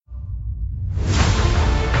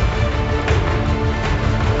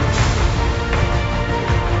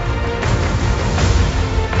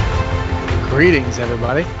Greetings,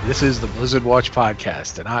 everybody. This is the Blizzard Watch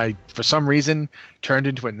podcast, and I, for some reason, turned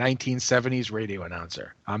into a 1970s radio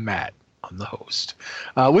announcer. I'm Matt. I'm the host.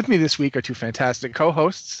 With me this week are two fantastic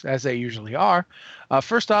co-hosts, as they usually are.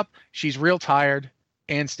 First up, she's real tired,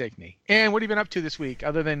 Ann Stickney. Ann, what have you been up to this week,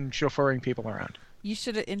 other than chauffeuring people around? You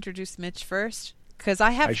should have introduced Mitch first, because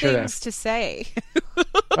I have things to say.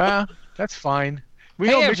 Well, that's fine. We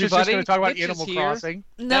know Mitch is just going to talk about Mitch Animal Crossing.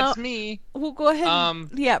 No, that's me. Well, go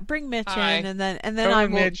ahead. Bring Mitch hi. in, and then I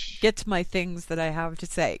will Mitch. get to my things that I have to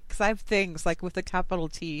say, because I have things like with a capital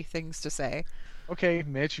T, things to say. Okay,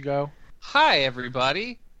 Mitch, go. Hi,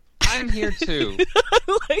 everybody. I'm here too.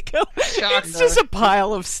 It's just a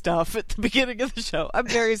pile of stuff at the beginning of the show. I'm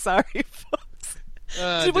very sorry, folks.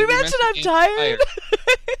 Did we mention I'm tired?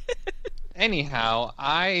 Anyhow,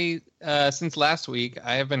 I since last week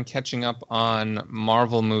I have been catching up on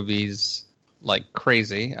Marvel movies like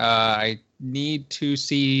crazy. I need to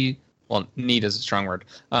see. Well, need is a strong word,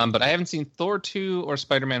 but I haven't seen Thor 2 or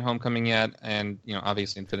Spider-Man: Homecoming yet, and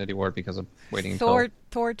obviously Infinity War because I'm waiting until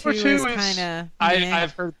Thor 2 is kind of.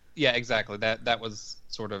 I've heard. Yeah, exactly. That was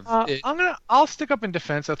sort of. I'll stick up in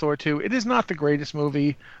defense of Thor 2. It is not the greatest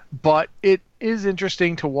movie, but it is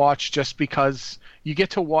interesting to watch just because you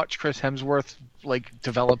get to watch Chris Hemsworth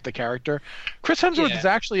develop the character. Chris Hemsworth is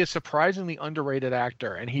actually a surprisingly underrated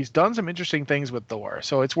actor, and he's done some interesting things with Thor,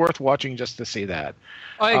 so it's worth watching just to see that.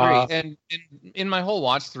 I agree. And in my whole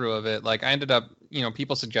watch through of it, I ended up,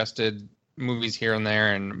 people suggested movies here and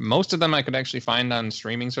there, and most of them I could actually find on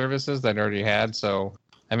streaming services that I already had, so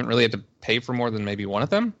I haven't really had to pay for more than maybe one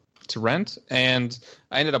of them to rent. And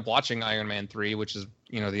I ended up watching Iron Man 3, which is,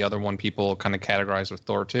 the other one people kind of categorize with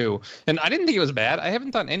Thor 2. And I didn't think it was bad. I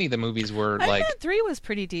haven't thought any of the movies were Iron Man 3 was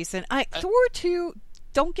pretty decent. Thor 2,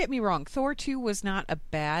 don't get me wrong, Thor 2 was not a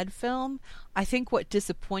bad film. I think what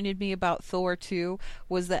disappointed me about Thor 2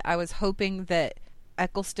 was that I was hoping that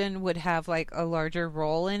Eccleston would have a larger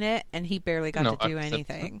role in it, and he barely got to do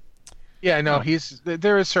anything. Yeah, no,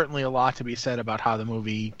 there is certainly a lot to be said about how the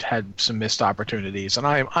movie had some missed opportunities, and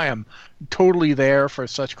I am totally there for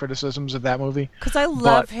such criticisms of that movie. Because I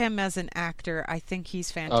love him as an actor. I think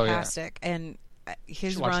he's fantastic, and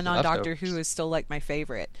his run on Doctor Who is still my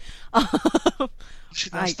favorite. You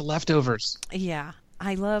should watch The Leftovers. Yeah,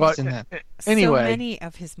 I love so many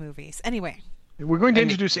of his movies. Anyway. We're going to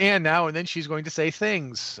introduce Ann now, and then she's going to say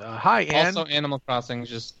things. Hi, Ann. Also, Animal Crossing,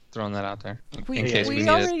 just throwing that out there. We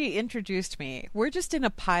already introduced me. We're just in a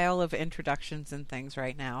pile of introductions and things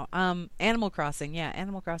right now. Animal Crossing,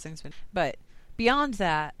 Animal Crossing's been... But beyond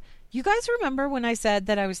that, you guys remember when I said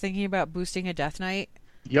that I was thinking about boosting a Death Knight?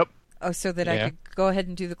 Yep. Oh, so that I could go ahead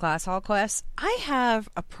and do the class hall quests? I have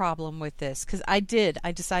a problem with this, because I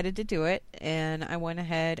decided to do it, and I went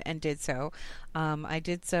ahead and did so. I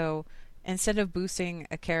did so... Instead of boosting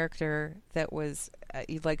a character that was a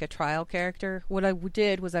trial character, what I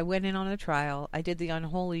did was I went in on a trial. I did the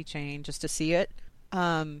Unholy Chain just to see it,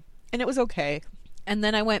 and it was okay. And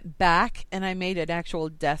then I went back and I made an actual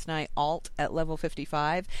Death Knight alt at level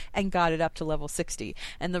 55 and got it up to level 60.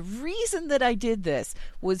 And the reason that I did this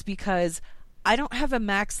was because I don't have a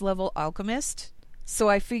max level alchemist. So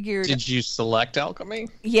I figured... Did you select alchemy?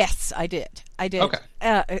 Yes, I did. Okay.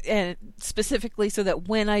 And specifically so that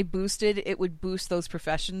when I boosted, it would boost those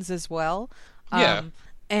professions as well. Yeah.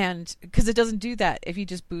 And because it doesn't do that if you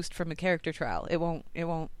just boost from a character trial, it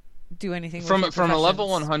won't do anything from with your a level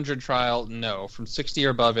 100 trial. No, from 60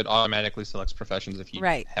 or above, it automatically selects professions if you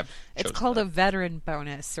have. It's called a veteran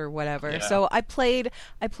bonus or whatever. Yeah. So I played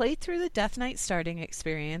through the Death Knight starting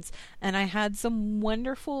experience, and I had some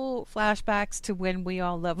wonderful flashbacks to when we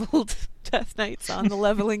all leveled Death Knights on the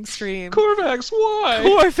leveling stream. Corvax, why?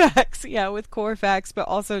 Corvax, yeah, with Corvax, but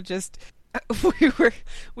also just. We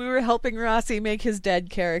were helping Rossi make his dead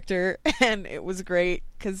character, and it was great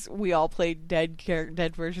because we all played dead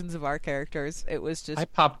versions of our characters. It was just... I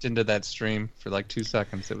popped into that stream for 2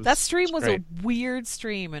 seconds. That stream was a weird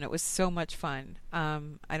stream, and it was so much fun.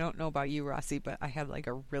 I don't know about you, Rossi, but I had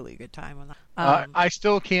a really good time on that. I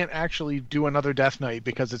still can't actually do another Death Knight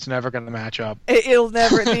because it's never going to match up. It'll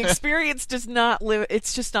never. The experience does not live.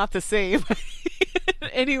 It's just not the same.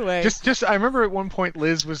 Anyway, just I remember at one point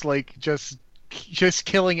Liz was just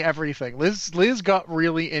killing everything. Liz got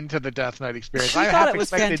really into the Death Knight experience. I thought it was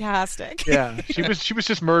fantastic. Yeah, she was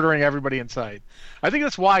just murdering everybody in sight. I think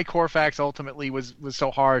that's why Corfax ultimately was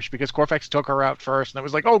so harsh, because Corfax took her out first, and it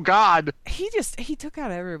was oh God. He took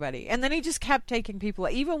out everybody, and then he just kept taking people.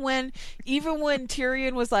 Even when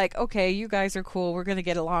Tyrion was okay, you guys are cool, we're gonna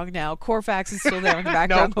get along now. Corfax is still there in the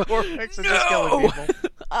background. No, Corfax is just killing people.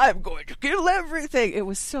 I'm going to kill everything. It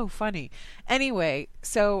was so funny. Anyway,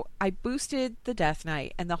 so I boosted the Death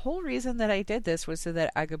Knight, and the whole reason that I did this was so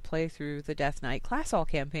that I could play through the Death Knight Class Hall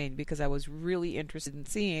campaign, because I was really interested in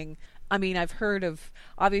seeing. I mean,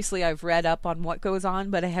 obviously I've read up on what goes on,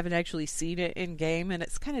 but I haven't actually seen it in game, and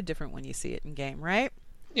it's kind of different when you see it in game, right?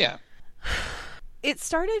 Yeah. It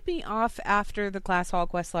started me off after the Class Hall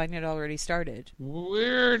questline had already started.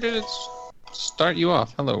 Where did it start you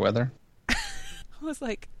off? Hello, weather. I was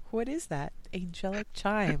like, what is that? Angelic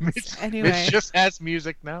chimes. Anyway. It just has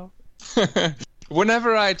music now.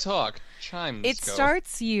 Whenever I talk, chimes It go.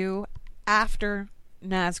 starts you after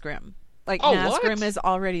Nazgrim. Like, Oh, Nazgrim what? is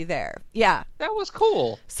already there. Yeah. That was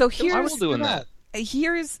cool. So I was doing that.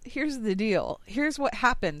 Here's the deal. Here's what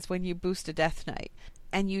happens when you boost a Death Knight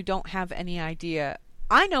and you don't have any idea.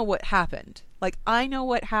 I know what happened. Like, I know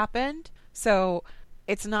what happened, so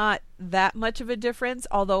it's not that much of a difference,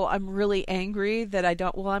 although I'm really angry that I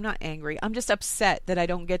don't... Well, I'm not angry. I'm just upset that I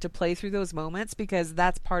don't get to play through those moments, because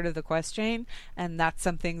that's part of the quest chain, and that's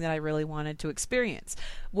something that I really wanted to experience.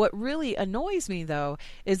 What really annoys me, though,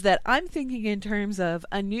 is that I'm thinking in terms of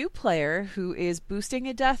a new player who is boosting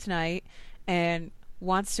a Death Knight and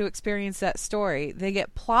wants to experience that story. They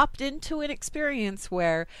get plopped into an experience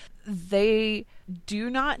where they do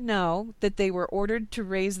not know that they were ordered to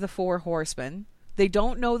raise the 4 horsemen. They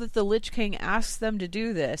don't know that the Lich King asked them to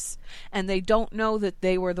do this, and they don't know that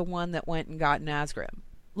they were the one that went and got Nazgrim.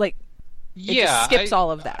 Like, it just skips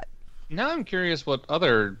all of that. Now I'm curious what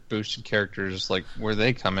other boosted characters, like, where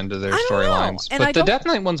they come into their I don't know. storylines. And But the Death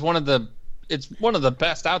Knight one's one of the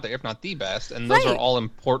best out there, if not the best, and those Right. are all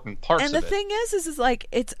important parts And of the it. thing is like,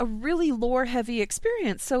 it's a really lore-heavy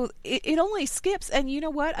experience, so it only skips. And you know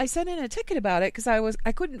what? I sent in a ticket about it because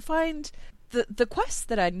I couldn't find the quest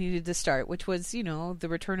that I needed to start, which was, you know, the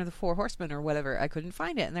Return of the 4 Horsemen or whatever. I couldn't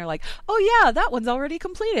find it, and they're like, "Oh yeah, that one's already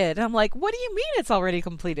completed." And I'm like, "What do you mean it's already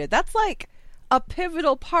completed? That's like a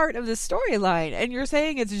pivotal part of the storyline, and you're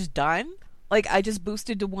saying it's just done? Like, I just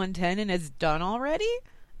boosted to 110 and it's done already?"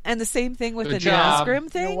 And the same thing with Good the job. Nazgrim You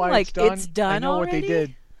thing. know why Like, it's done I know already. what they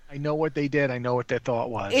did. I know what they did. I know what their thought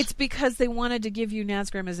was. It's because they wanted to give you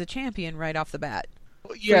Nazgrim as a champion right off the bat.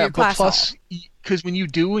 yeah, your but class plus, because when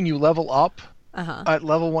you level up Uh-huh. at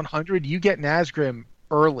level 100, you get Nazgrim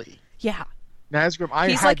early. Yeah. Nazgrim.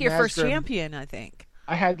 He's like your first champion, I think.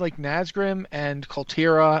 I had like Nazgrim and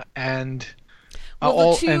Koltira and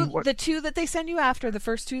Well, the two that they send you after, the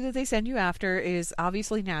first 2 that they send you after is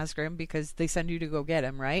obviously Nazgrim, because they send you to go get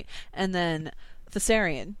him, right? And then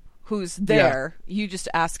Thessarian, who's there. Yeah. You just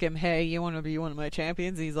ask him, "Hey, you want to be one of my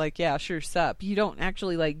champions?" And he's like, "Yeah, sure, sup." You don't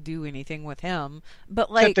actually like do anything with him,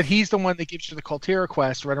 but like, except that he's the one that gives you the Koltira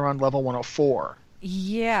quest right around level 104.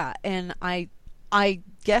 Yeah, and I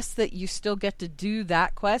guess that you still get to do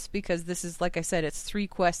that quest, because this is, like I said, it's 3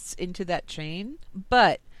 quests into that chain.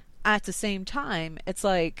 But at the same time, it's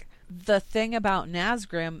like, the thing about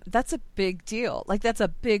Nazgrim, that's a big deal. Like, that's a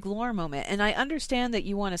big lore moment. And I understand that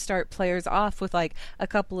you want to start players off with like a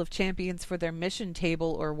couple of champions for their mission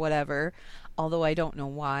table or whatever. Although I don't know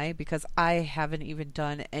why, because I haven't even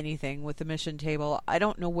done anything with the mission table. I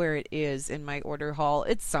don't know where it is in my order hall.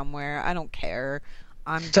 It's somewhere. I don't care.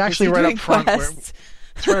 It's actually right up front.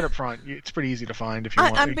 It's right up front. It's pretty easy to find if you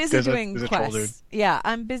want. I'm busy doing there's quests. A troll dude. Yeah,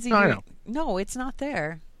 I'm busy. I know. No, it's not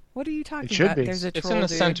there. What are you talking It should about? be. There's a It's troll in the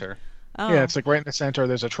dude. center. Oh. Yeah, it's like right in the center.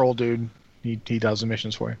 There's a troll dude. He does the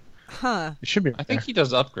missions for you. Huh. It should be. I think he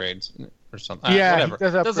does upgrades or something. Yeah, whatever. he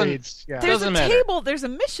does Doesn't- upgrades. Yeah. There's a Doesn't matter. table. There's a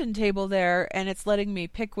mission table there, and it's letting me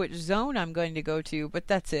pick which zone I'm going to go to. But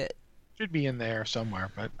that's it. Should be in there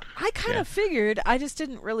somewhere, but I kind of figured. I just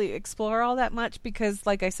didn't really explore all that much because,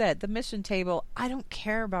 like I said, the mission table, I don't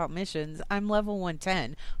care about missions. I'm level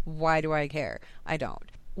 110. Why do I care? I don't.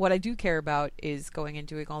 What I do care about is going and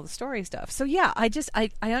doing all the story stuff. So yeah, I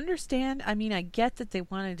understand. I mean, I get that they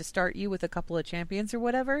wanted to start you with a couple of champions or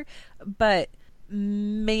whatever, but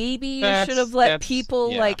maybe you should have let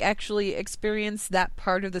people like actually experience that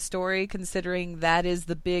part of the story, considering that is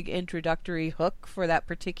the big introductory hook for that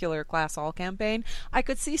particular Class Hall campaign. I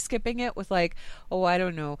could see skipping it with like, oh, I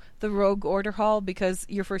don't know, the Rogue Order Hall, because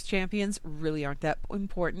your first champions really aren't that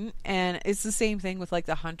important. And it's the same thing with like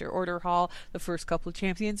the Hunter Order Hall. The first couple of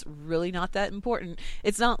champions really not that important.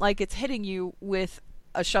 It's not like it's hitting you with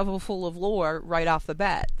a shovel full of lore right off the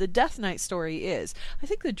bat. The Death Knight story is. I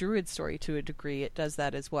think the Druid story, to a degree, it does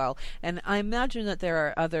that as well. And I imagine that there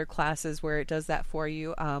are other classes where it does that for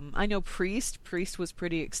you. I know Priest. Priest was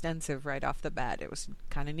pretty extensive right off the bat. It was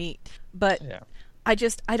kind of neat. But I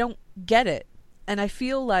don't get it. And I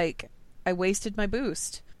feel like I wasted my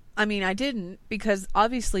boost. I mean, I didn't, because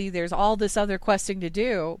obviously there's all this other questing to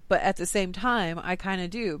do, but at the same time, I kind of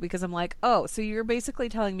do, because I'm like, oh, so you're basically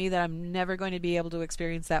telling me that I'm never going to be able to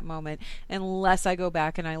experience that moment unless I go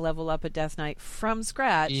back and I level up a Death Knight from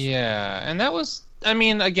scratch. Yeah, and that was, I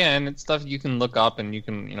mean, again, it's stuff you can look up and you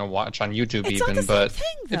can, watch on YouTube It's even, not the but same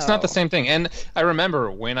thing, it's not the though. same thing. And I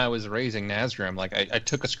remember when I was raising Nazgrim, like, I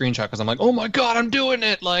took a screenshot because I'm like, oh my god, I'm doing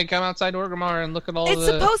it! Like, I'm outside Orgrimmar and look at all It's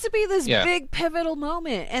the... supposed to be this Yeah. big pivotal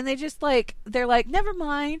moment, and they just they're like, never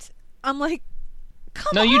mind. I'm like,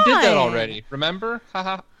 come No, on. you did that already. Remember?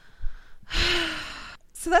 Haha.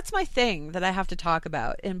 So that's my thing that I have to talk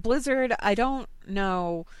about. In Blizzard, I don't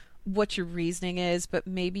know what your reasoning is, but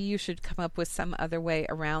maybe you should come up with some other way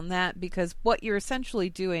around that, because what you're essentially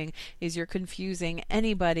doing is you're confusing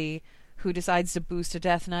anybody who decides to boost a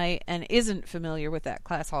Death Knight and isn't familiar with that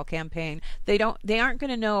class hall campaign. They aren't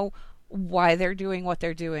going to know why they're doing what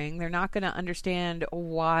they're doing. They're not going to understand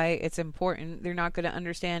why it's important. They're not going to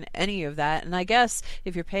understand any of that. And I guess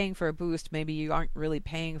if you're paying for a boost, maybe you aren't really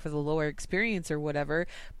paying for the lower experience or whatever.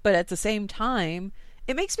 But at the same time,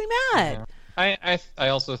 it makes me mad. Yeah. I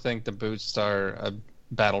also think the boosts are a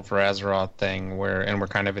Battle for Azeroth thing and we're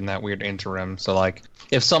kind of in that weird interim. So like,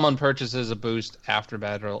 if someone purchases a boost after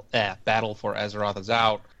Battle for Azeroth is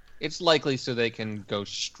out, it's likely so they can go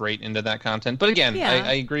straight into that content. But again, Yeah.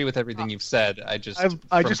 I agree with everything you've said. I just I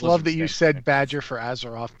from just love that Blizzard's you standpoint- said Badger for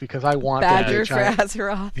Azeroth, because I want there to be Badger a for giant,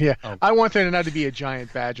 Azeroth. yeah, Oh. I want there not to be a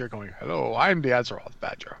giant badger going, "Hello, I'm the Azeroth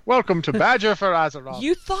Badger. Welcome to Badger for Azeroth."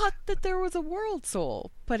 You thought that there was a world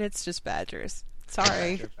soul, but it's just badgers.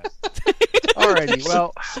 Sorry. Alrighty,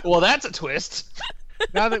 well, Well, that's a twist.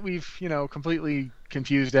 now that we've completely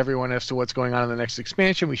confused everyone as to what's going on in the next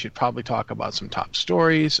expansion, we should probably talk about some top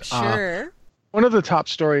stories. Sure. One of the top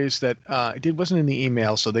stories that it wasn't in the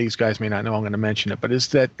email, so these guys may not know I'm going to mention it, but is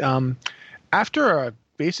that after a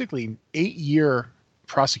basically 8-year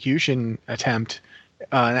prosecution attempt,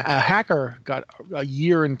 a hacker got a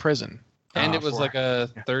year in prison. And it was for- like a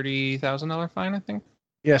 $30,000 fine, I think.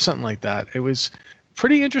 Yeah, something like that. It was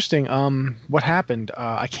pretty interesting. What happened?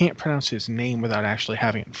 I can't pronounce his name without actually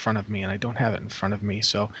having it in front of me, and I don't have it in front of me.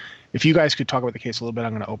 So if you guys could talk about the case a little bit,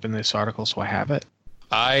 I'm going to open this article so I have it.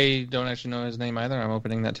 I don't actually know his name either. I'm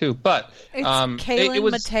opening that too. But It's it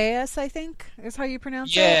was Mateus, I think, is how you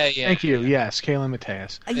pronounce yeah, it. yeah. Thank you. yeah. Yes, Kalen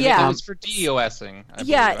Mateus. And Yeah. it was for DDoSing. I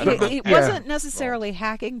Yeah, believe. I don't know. it Yeah. wasn't necessarily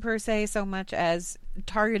hacking per se so much as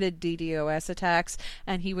targeted DDoS attacks,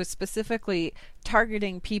 and he was specifically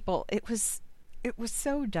targeting people. It was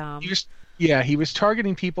so dumb. He was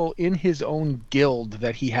targeting people in his own guild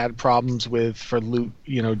that he had problems with for loot,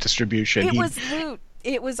 distribution. It was loot.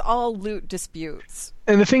 It was all loot disputes.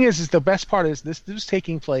 And the thing is the best part is this was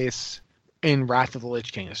taking place in Wrath of the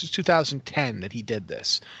Lich King. This is 2010 that he did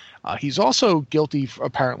this. He's also guilty,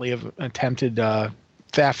 apparently, of attempted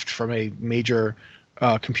theft from a major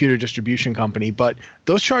computer distribution company, but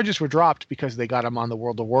those charges were dropped because they got him on the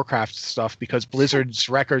World of Warcraft stuff, because Blizzard's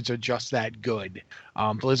records are just that good.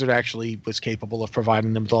 Blizzard actually was capable of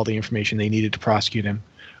providing them with all the information they needed to prosecute him.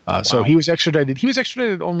 So Wow. he was extradited. He was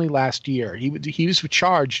extradited only last year. He was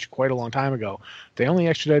charged quite a long time ago. They only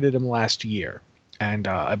extradited him last year, and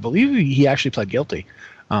I believe he actually pled guilty.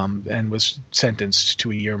 And was sentenced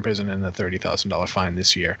to a year in prison and a $30,000 fine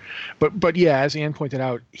this year. But yeah, as Ann pointed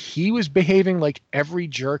out, he was behaving like every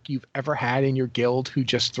jerk you've ever had in your guild who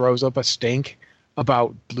just throws up a stink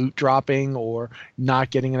about loot dropping or not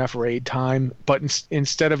getting enough raid time. But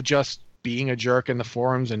instead of just being a jerk in the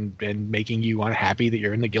forums and making you unhappy that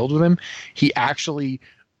you're in the guild with him, he actually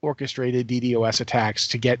orchestrated DDoS attacks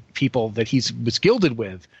to get people that he was guilded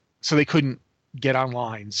with so they couldn't get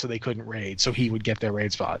online, so they couldn't raid, so he would get their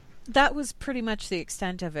raid spot. That was pretty much the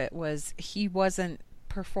extent of it. Was he wasn't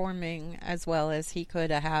performing as well as he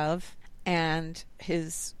could have, and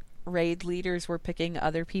his raid leaders were picking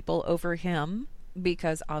other people over him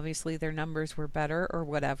because obviously their numbers were better or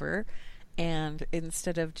whatever. And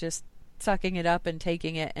instead of just sucking it up and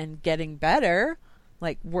taking it and getting better,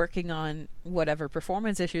 like working on whatever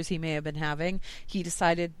performance issues he may have been having, he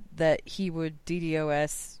decided that he would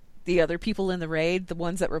DDoS the other people in the raid, the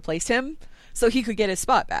ones that replaced him, so he could get his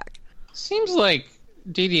spot back. Seems like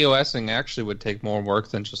DDoSing actually would take more work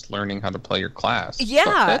than just learning how to play your class. Yeah,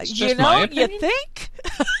 But that's just my you opinion. think?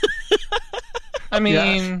 I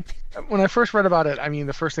mean, When I first read about it, I mean,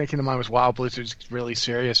 the first thing that came to mind was, wow, Blizzard's really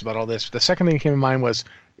serious about all this. The second thing that came to mind was,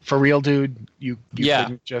 for real, dude, you Yeah.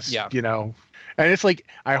 couldn't just, Yeah. And it's like,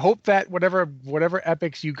 I hope that whatever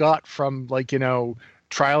epics you got from,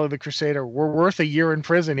 Trial of the Crusader were worth a year in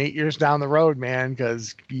prison 8 years down the road, man,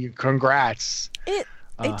 because congrats. It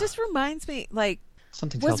just reminds me,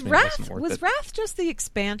 Something Was tells me it wasn't worth Was it. Wrath just the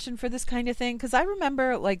expansion for this kind of thing? Because I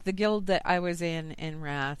remember, like, the guild that I was in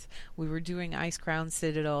Wrath, we were doing Ice Crown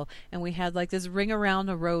Citadel, and we had, like, this ring around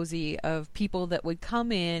a rosy of people that would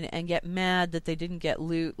come in and get mad that they didn't get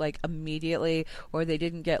loot, like, immediately, or they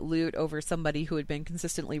didn't get loot over somebody who had been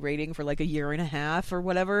consistently raiding for, like, a year and a half or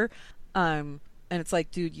whatever. And it's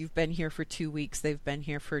like, dude, you've been here for 2 weeks. They've been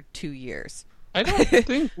here for 2 years. I don't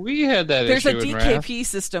think we had that There's issue a in Wrath. DKP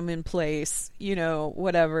system in place,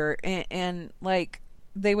 whatever, and like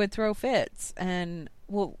they would throw fits. And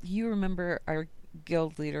well, you remember our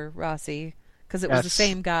guild leader Rossi, because it was the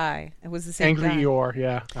same guy. It was the same Angry guy. Eeyore,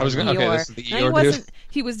 yeah. I was gonna. Okay, this is the And Eeyore dude.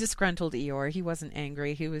 he was disgruntled Eeyore. He wasn't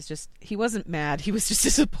angry. He wasn't mad. He was just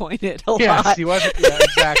disappointed a Yes, lot. he wasn't. Yeah,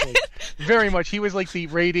 exactly. Very much. He was like the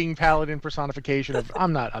raiding paladin personification of.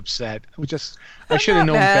 I'm not upset. I should have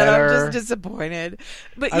known mad, better. I'm just disappointed.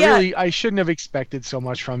 But I shouldn't have expected so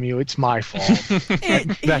much from you. It's my fault.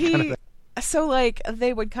 That kind of thing. So, like,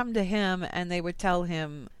 they would come to him and they would tell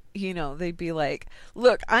him, they'd be like,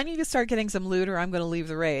 look, I need to start getting some loot or I'm going to leave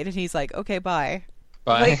the raid. And he's like, okay, bye.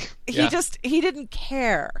 Bye. Like, Yeah. he didn't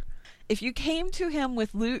care. If you came to him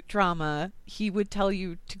with loot drama, he would tell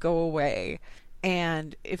you to go away.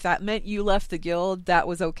 And if that meant you left the guild, that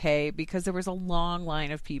was okay, because there was a long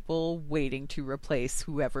line of people waiting to replace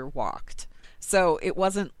whoever walked. So it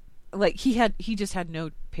wasn't like he just had no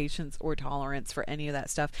patience or tolerance for any of that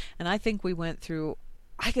stuff. And I think we went through,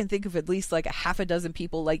 I can think of at least like a half a dozen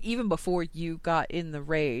people, like even before you got in the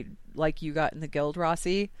raid, like you got in the guild,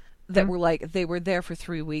 Rossi, that were like, they were there for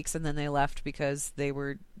 3 weeks and then they left because they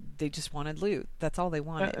just wanted loot. That's all they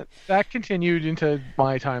wanted. That continued into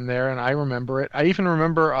my time there, and I remember it. I even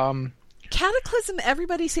remember Cataclysm,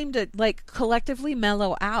 everybody seemed to like collectively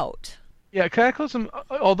mellow out. Yeah, Cataclysm,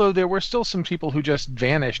 although there were still some people who just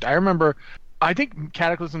vanished. I think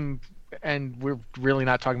Cataclysm, and we're really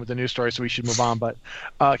not talking about the news story, so we should move on, but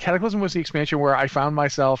Cataclysm was the expansion where I found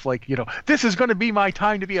myself like, this is going to be my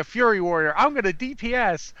time to be a Fury Warrior. I'm going to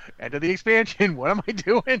DPS. End of the expansion. What am I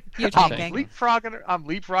doing? You're I'm tanking.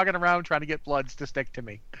 leapfrogging around trying to get Bloods to stick to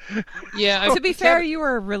me. Yeah. To be fair, you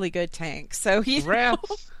were a really good tank, so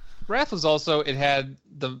Wrath was also, it had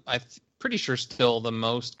pretty sure still the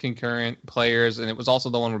most concurrent players, and it was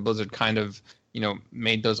also the one where Blizzard kind of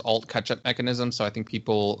made those alt catch-up mechanisms, so I think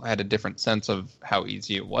people had a different sense of how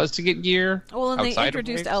easy it was to get gear. Well, and they outside of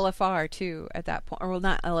introduced raids. LFR too at that point, or well,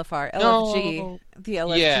 not LFR, No. LFG, the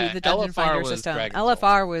LFG, Yeah, the Dungeon LFR Finder was system. Dragon's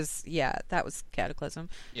LFR was, that was Cataclysm.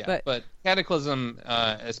 Yeah, but Cataclysm,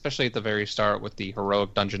 especially at the very start with the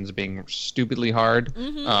heroic dungeons being stupidly hard,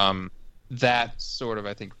 that sort of,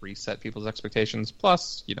 I think, reset people's expectations.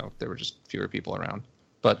 Plus, there were just fewer people around.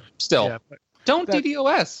 But still, don't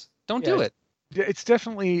DDoS. Don't do it. It's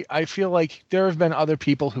definitely, I feel like there have been other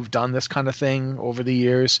people who've done this kind of thing over the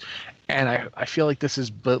years, and I feel like this is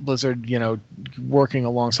Blizzard, working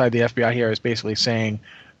alongside the FBI here, is basically saying,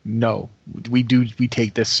 no, we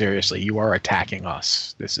take this seriously. You are attacking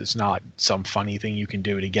us. This is not some funny thing you can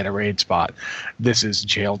do to get a raid spot. This is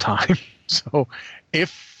jail time. So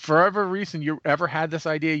if for whatever reason you ever had this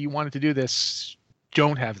idea, you wanted to do this,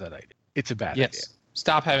 don't have that idea. It's a bad idea.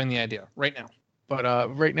 Stop having the idea right now. But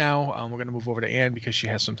right now, we're going to move over to Anne because she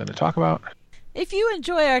has something to talk about. If you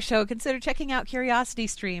enjoy our show, consider checking out Curiosity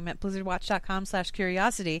Stream at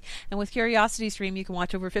blizzardwatch.com/curiosity. And with Curiosity Stream, you can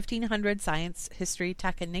watch over 1,500 science, history,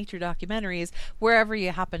 tech, and nature documentaries wherever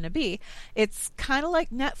you happen to be. It's kind of like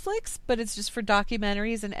Netflix, but it's just for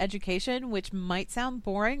documentaries and education, which might sound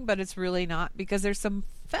boring, but it's really not, because there's some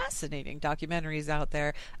fascinating documentaries out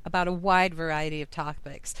there about a wide variety of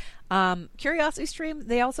topics. Curiosity Stream,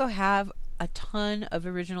 they also have a ton of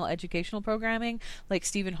original educational programming, like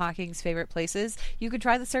Stephen Hawking's Favorite Places. You can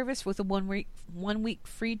try the service with a one week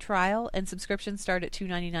free trial, and subscriptions start at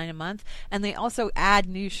 $2.99 a month. And they also add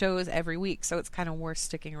new shows every week, so it's kind of worth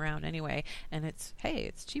sticking around anyway. And it's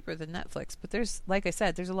cheaper than Netflix. But there's, like I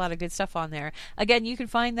said, there's a lot of good stuff on there. Again, you can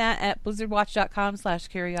find that at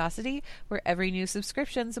blizzardwatch.com/curiosity, where every new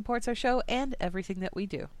subscription supports our show and everything that we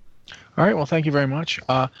do. All right. Well, thank you very much.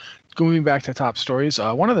 Going back to top stories,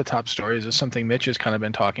 one of the top stories is something Mitch has kind of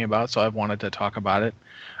been talking about, so I've wanted to talk about it.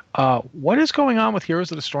 What is going on with Heroes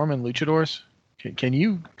of the Storm and Luchadors? Can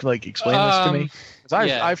you explain this to me? Because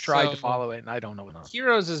I've tried to follow it and I don't know enough.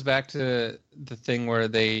 Heroes is back to the thing where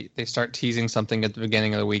they start teasing something at the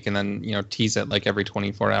beginning of the week and then tease it like every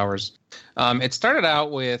 24 hours. It started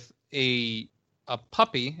out with a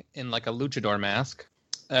puppy in like a luchador mask,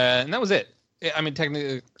 and that was it. I mean,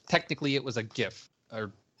 technically it was a GIF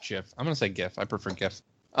or GIF. I'm gonna say GIF. I prefer GIF.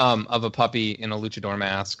 Of a puppy in a luchador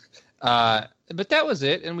mask. But that was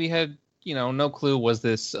it, and we had no clue. Was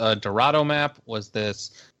this a Dorado map? Was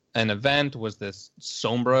this an event? Was this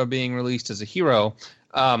Sombra being released as a hero?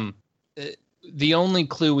 The only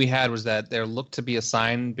clue we had was that there looked to be a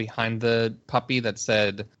sign behind the puppy that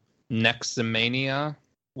said Nexomania,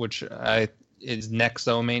 which is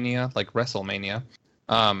Nexomania, like WrestleMania.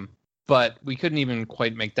 But we couldn't even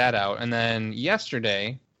quite make that out. And then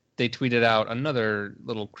yesterday, they tweeted out another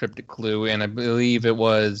little cryptic clue, and I believe it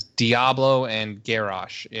was Diablo and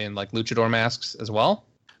Garrosh in like luchador masks as well.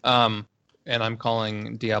 And I'm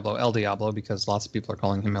calling Diablo El Diablo because lots of people are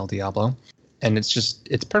calling him El Diablo. And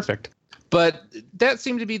it's perfect. But that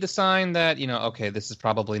seemed to be the sign that, okay, this is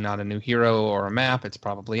probably not a new hero or a map. It's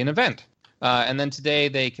probably an event. And then today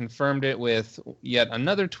they confirmed it with yet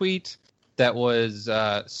another tweet that was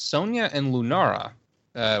Sonya and Lunara,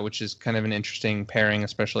 which is kind of an interesting pairing,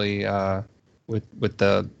 especially with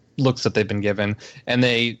the looks that they've been given. And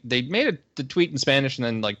they made the tweet in Spanish and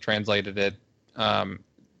then like translated it.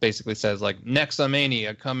 Basically says like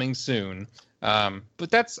Nexomania coming soon. But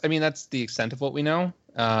that's the extent of what we know.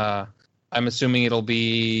 I'm assuming it'll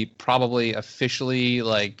be probably officially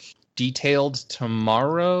like detailed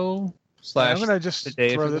tomorrow. I'm gonna just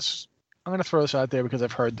throw this. I'm gonna throw this out there because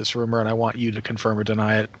I've heard this rumor and I want you to confirm or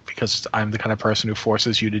deny it because I'm the kind of person who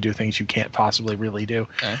forces you to do things you can't possibly really do.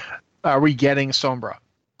 Okay. Are we getting Sombra?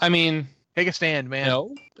 I mean, take a stand, man.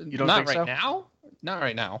 No, you don't not think right so? now. Not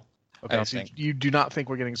right now. Okay, so you do not think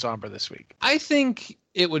we're getting Sombra this week? I think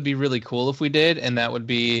it would be really cool if we did, and that would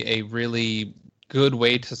be a really good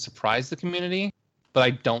way to surprise the community. But I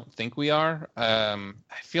don't think we are. I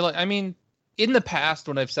feel like, in the past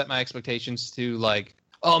when I've set my expectations to like,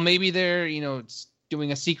 oh, maybe they're,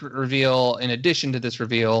 doing a secret reveal in addition to this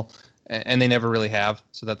reveal, and they never really have.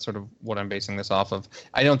 So that's sort of what I'm basing this off of.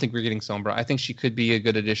 I don't think we're getting Sombra. I think she could be a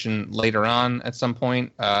good addition later on at some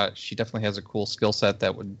point. She definitely has a cool skill set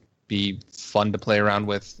that would be fun to play around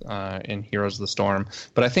with in Heroes of the Storm.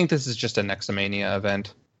 But I think this is just a Nexomania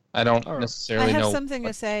event. I don't necessarily know. I have something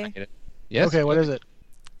to say. Yes? Okay, what is it?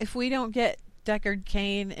 If we don't get Deckard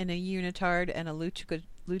Cain in a unitard and a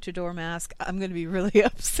luchador mask, I'm going to be really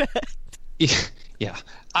upset. Yeah.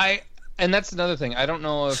 And that's another thing. I don't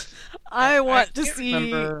know if I want to see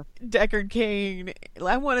Deckard Cain.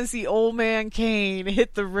 I want to see old man Cain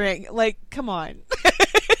hit the ring. Like, come on.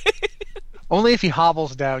 Only if he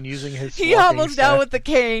hobbles down using his. He hobbles down with the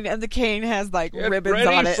cane, and the cane has like ribbons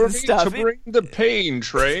on it and stuff. To bring the pain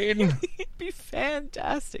train. It'd be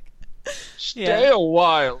fantastic. Stay a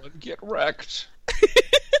while and get wrecked.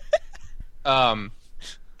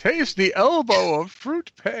 Taste the elbow of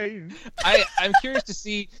fruit pain. I'm curious to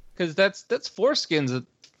see because that's four skins.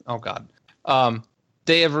 Oh God.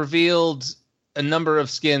 They have revealed a number of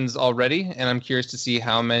skins already, and I'm curious to see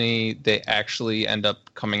how many they actually end up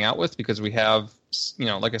coming out with because we have,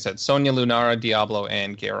 like I said, Sonya, Lunara, Diablo,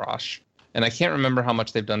 and Garrosh. And I can't remember how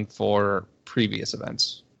much they've done for previous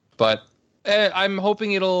events. But I'm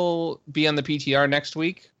hoping it'll be on the PTR next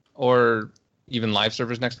week or even live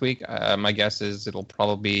servers next week. My guess is they'll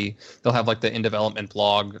have like the in development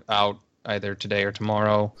blog out either today or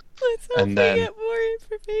tomorrow. Let's hope we get more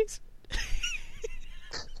information.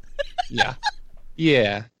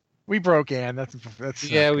 Yeah. We broke Anne. That's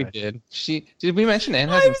yeah, we did. Did we mention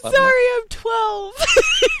Anne? I'm sorry, I'm 12.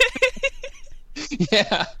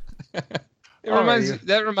 Yeah.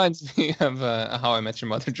 That reminds me of How I Met Your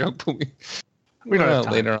Mother joke, but we don't have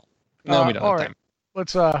time. Later on. No, we don't have time. Right.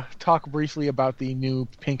 Let's talk briefly about the new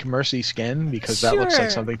Pink Mercy skin because that looks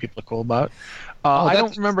like something people are cool about. I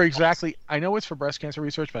don't remember exactly. I know it's for breast cancer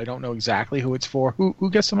research, but I don't know exactly who it's for.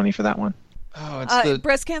 Who gets the money for that one? Oh, it's the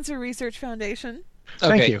Breast Cancer Research Foundation.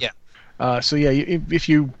 Thank you. Yeah. So yeah, if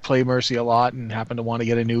you play Mercy a lot and happen to want to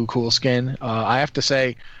get a new cool skin, I have to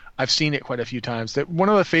say I've seen it quite a few times. That one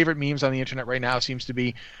of the favorite memes on the internet right now seems to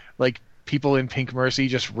be like people in Pink Mercy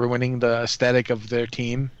just ruining the aesthetic of their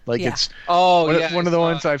team. Like it's one of the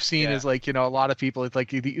ones I've seen is like a lot of people. It's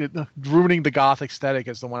like ruining the goth aesthetic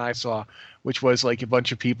is the one I saw, which was like a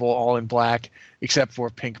bunch of people all in black except for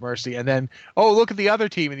Pink Mercy, and then look at the other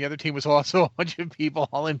team, and the other team was also a bunch of people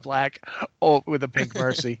all in black, with a Pink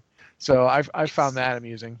Mercy. So I've found that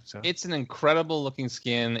amusing. So it's an incredible looking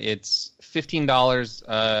skin. It's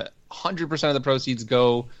 $15. 100% of the proceeds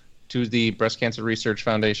go to the Breast Cancer Research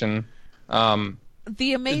Foundation.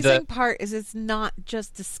 The amazing part is it's not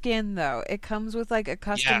just the skin, though. It comes with like a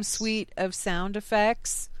custom suite of sound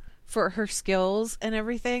effects for her skills and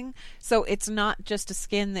everything. So it's not just a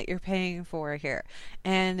skin that you're paying for here.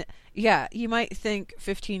 And yeah, you might think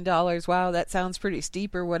 $15, wow, that sounds pretty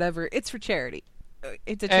steep or whatever. It's for charity.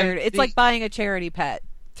 It's a charity. It's like buying a charity pet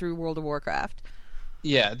through World of Warcraft.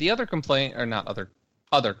 Yeah, the other complaint, or not other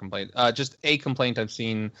other complaint. Just a complaint I've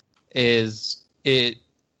seen is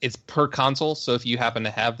it's per console. So if you happen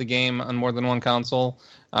to have the game on more than one console,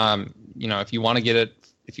 if you want to get it,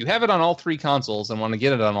 if you have it on all three consoles and want to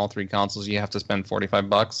get it on all three consoles, you have to spend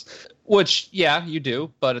 $45, which, yeah, you do.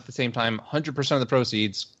 But at the same time, 100% of the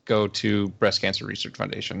proceeds go to Breast Cancer Research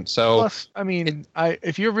Foundation. So, plus, I mean,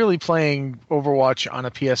 if you're really playing Overwatch on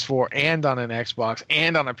a PS4 and on an Xbox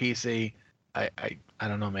and on a PC, I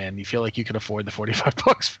don't know, man. You feel like you could afford the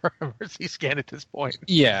 $45 for a Mercy scan at this point.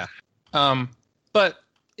 Yeah. But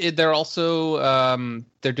they're also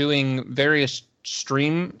they're doing various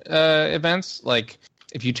stream events. Like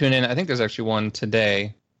if you tune in, I think there's actually one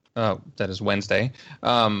today. That is Wednesday.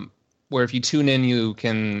 Where if you tune in, you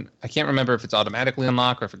can. I can't remember if it's automatically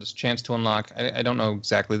unlock or if it's a chance to unlock. I don't know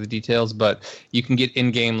exactly the details, but you can get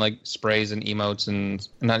in-game like sprays and emotes and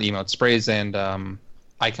not emotes, sprays and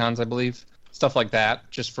icons, I believe. Stuff like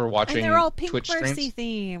that, just for watching Twitch streams. And they're all Pink Mercy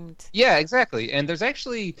themed. Yeah, exactly. And there's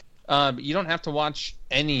actually you don't have to watch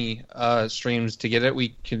any streams to get it. We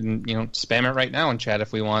can spam it right now in chat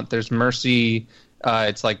if we want. There's Mercy.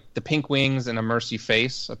 It's like the pink wings and a Mercy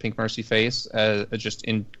face, just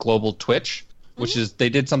in global Twitch, which is they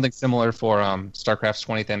did something similar for StarCraft's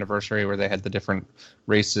 20th anniversary where they had the different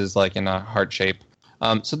races like in a heart shape.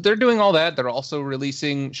 So they're doing all that. They're also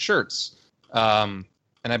releasing shirts, and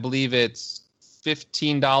I believe it's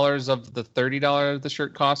 $15 of the $30 the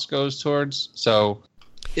shirt cost goes towards. So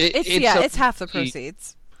it's half the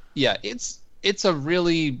proceeds. Yeah, it's a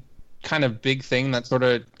really kind of big thing that sort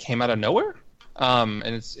of came out of nowhere. And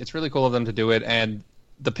it's really cool of them to do it. And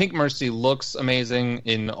the Pink Mercy looks amazing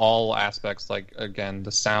in all aspects. Like, again,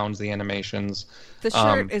 the sounds, the animations. The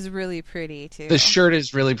shirt is really pretty too. The shirt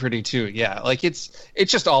is really pretty too. Yeah, like it's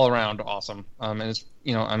just all around awesome. And it's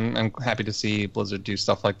I'm happy to see Blizzard do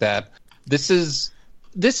stuff like that. This is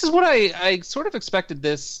what I sort of expected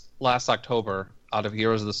this last October out of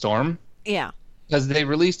Heroes of the Storm. Yeah, because they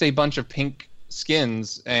released a bunch of pink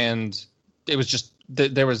skins and it was just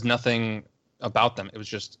there was nothing about them. It was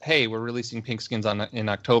just, hey, we're releasing pink skins in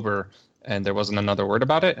October, and there wasn't another word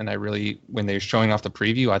about it. And I really, when they were showing off the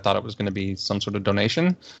preview, I thought it was going to be some sort of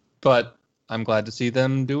donation. But I'm glad to see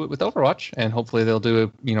them do it with Overwatch, and hopefully they'll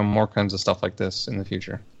do more kinds of stuff like this in the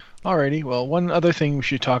future. Alrighty. Well, one other thing we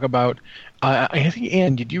should talk about. I think,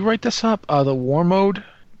 Ann, did you write this up? The War Mode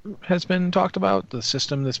has been talked about, the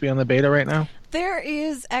system that's beyond the beta right now?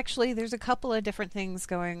 There's a couple of different things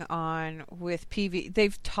going on with PvP.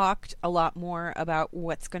 They've talked a lot more about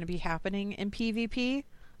what's going to be happening in PvP.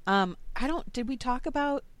 Did we talk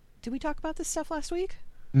about this stuff last week?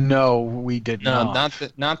 No, we did not.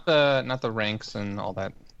 Not the ranks and all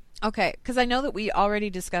that. Okay, because I know that we already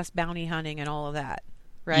discussed bounty hunting and all of that.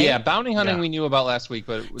 Right? Yeah, bounty hunting we knew about last week,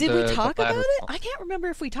 but did we talk about it? I can't remember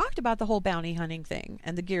if we talked about the whole bounty hunting thing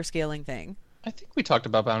and the gear scaling thing. I think we talked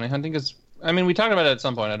about bounty hunting because we talked about it at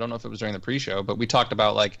some point. I don't know if it was during the pre-show, but we talked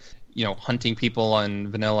about hunting people on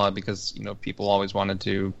vanilla because people always wanted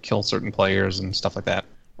to kill certain players and stuff like that.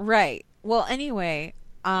 Right. Well, anyway,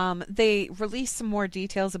 they released some more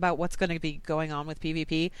details about what's going to be going on with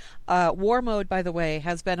PvP. War Mode, by the way,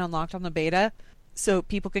 has been unlocked on the beta, so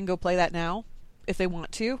people can go play that now. If they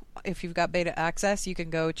want to. If you've got beta access, you can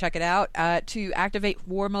go check it out. To activate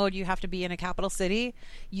War Mode, you have to be in a capital city.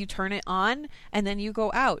 You turn it on, and then you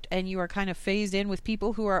go out, and you are kind of phased in with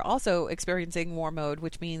people who are also experiencing War Mode,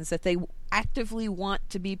 which means that they actively want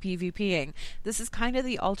to be PvPing. This is kind of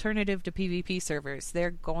the alternative to PvP servers.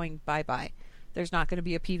 They're going bye-bye. There's not going to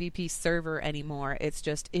be a PvP server anymore. It's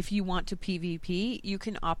just if you want to PvP, you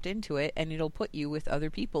can opt into it, and it'll put you with other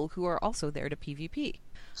people who are also there to PvP.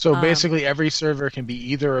 So basically, every server can be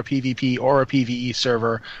either a PvP or a PvE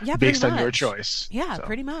server based on your choice. Yeah,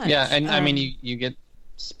 pretty much. Yeah, and you get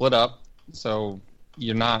split up, so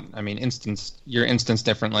you're not. You're instanced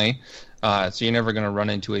differently, so you're never going to run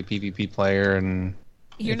into a PvP player and.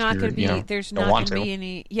 You're not going to be. There's not going to be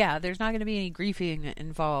any. Yeah, there's not going to be any griefing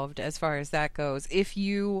involved as far as that goes. If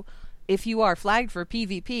you are flagged for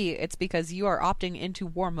PvP, it's because you are opting into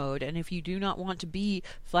War Mode, and if you do not want to be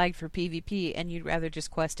flagged for PvP and you'd rather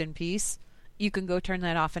just quest in peace, you can go turn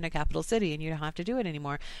that off in a capital city and you don't have to do it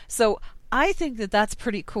anymore. So I think that that's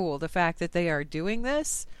pretty cool, the fact that they are doing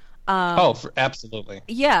this. Absolutely.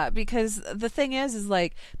 Yeah, because the thing is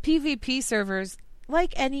like PvP servers,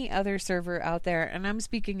 like any other server out there, and I'm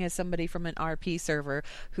speaking as somebody from an RP server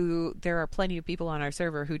who there are plenty of people on our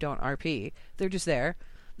server who don't RP. They're just there.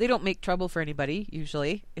 They don't make trouble for anybody,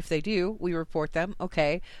 usually. If they do, we report them,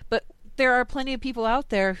 okay. But there are plenty of people out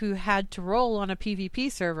there who had to roll on a PvP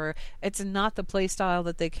server. It's not the play style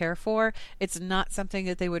that they care for. It's not something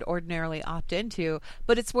that they would ordinarily opt into,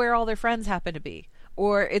 but it's where all their friends happen to be.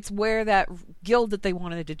 or it's where that guild that they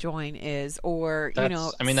wanted to join is, or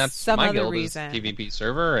that's some my other guild reason. is PvP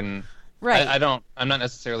server, and right. I'm not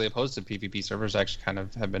necessarily opposed to PvP servers. I actually kind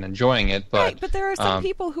of have been enjoying it, but right, but there are some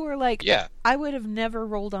people who are like, yeah, I would have never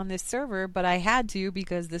rolled on this server, but I had to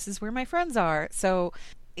because this is where my friends are. So,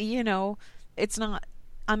 it's not.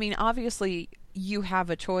 I mean, obviously, you have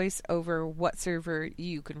a choice over what server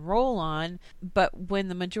you can roll on, but when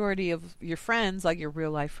the majority of your friends, like your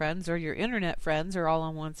real life friends or your internet friends, are all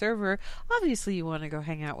on one server, obviously you want to go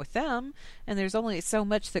hang out with them, and there's only so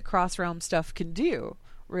much that cross-realm stuff can do,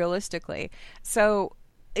 realistically. So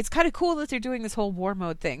it's kind of cool that they're doing this whole war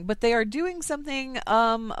mode thing, but they are doing something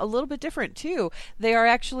a little bit different too. They are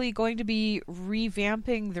actually going to be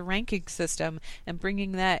revamping the ranking system and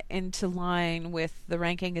bringing that into line with the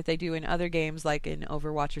ranking that they do in other games, like in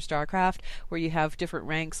Overwatch or StarCraft, where you have different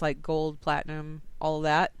ranks like gold, platinum, all of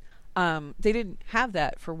that. They didn't have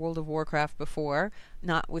that for World of Warcraft before,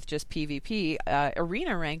 not with just PvP.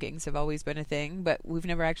 Arena rankings have always been a thing, but we've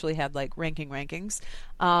never actually had like rankings.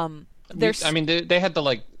 They had the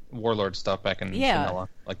like Warlord stuff back in vanilla.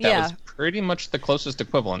 Like that was pretty much the closest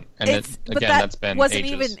equivalent. And that's been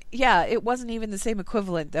ages. It wasn't even the same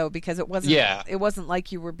equivalent though, because it wasn't. Yeah. It wasn't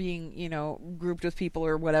like you were being grouped with people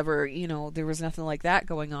or whatever. There was nothing like that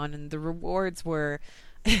going on, and the rewards were.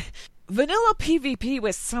 Vanilla PvP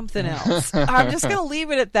was something else. I'm just going to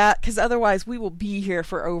leave it at that, because otherwise we will be here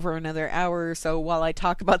for over another hour or so while I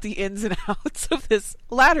talk about the ins and outs of this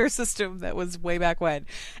ladder system that was way back when.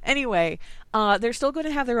 Anyway, they're still going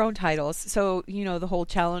to have their own titles. So, the whole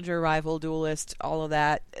Challenger, Rival, Duelist, all of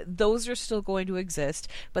that, those are still going to exist,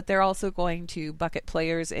 but they're also going to bucket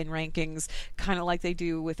players in rankings, kind of like they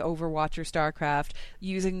do with Overwatch or StarCraft,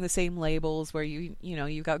 using the same labels where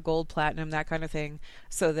you've got gold, platinum, that kind of thing,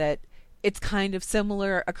 so that it's kind of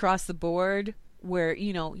similar across the board, where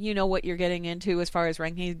you know what you're getting into as far as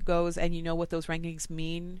ranking goes, and you know what those rankings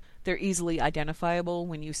mean. They're easily identifiable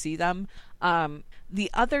when you see them.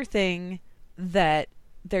 The other thing that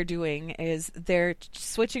they're doing is they're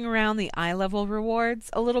switching around the eye level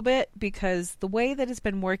rewards a little bit, because the way that it's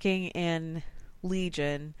been working in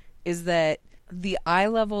Legion is that the eye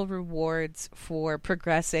level rewards for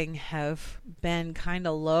progressing have been kind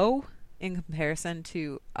of low in comparison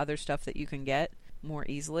to other stuff that you can get more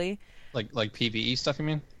easily. Like PvE stuff, you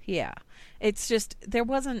mean? Yeah. It's just there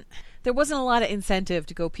wasn't a lot of incentive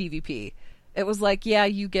to go PvP. It was like, yeah,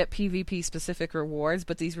 you get PvP specific rewards,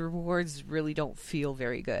 but these rewards really don't feel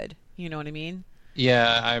very good. You know what I mean?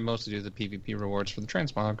 Yeah, I mostly do the PvP rewards for the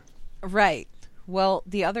transmog. Right. Well,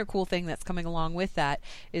 the other cool thing that's coming along with that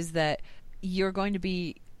is that you're going to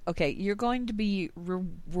be I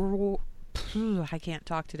can't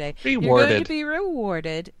talk today. Rewarded. You're going to be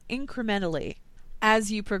rewarded incrementally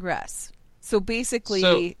as you progress. So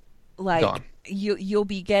basically, you'll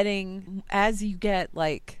be getting, as you get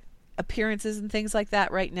like appearances and things like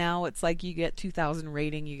that. Right now, it's like you get 2,000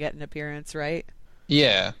 rating, you get an appearance, right?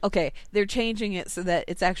 Yeah. Okay, they're changing it so that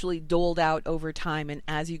it's actually doled out over time, and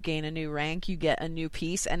as you gain a new rank, you get a new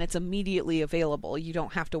piece, and it's immediately available. You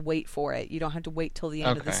don't have to wait for it. You don't have to wait till the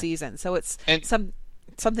end of the season. So it's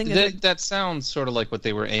something that sounds sort of like what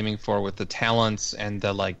they were aiming for with the talents and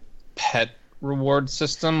the like pet reward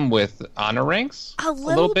system with honor ranks. A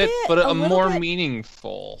little bit, but more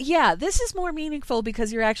meaningful. Yeah, this is more meaningful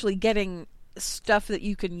because you're actually getting stuff that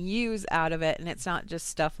you can use out of it, and it's not just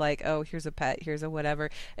stuff like, oh, here's a pet, here's a whatever.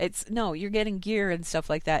 You're getting gear and stuff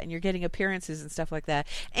like that, and you're getting appearances and stuff like that,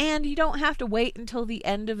 and you don't have to wait until the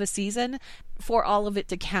end of a season for all of it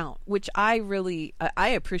to count, which I really I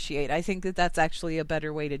appreciate. I think that that's actually a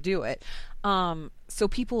better way to do it. So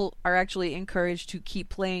people are actually encouraged to keep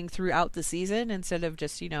playing throughout the season instead of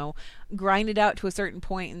just, grind it out to a certain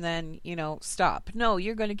point and then, stop. No,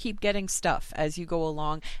 you're going to keep getting stuff as you go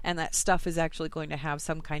along, and that stuff is actually going to have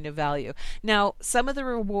some kind of value. Now, some of the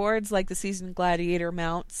rewards, like the Seasoned Gladiator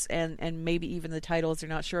mounts and maybe even the titles, they're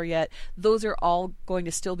not sure yet, those are all going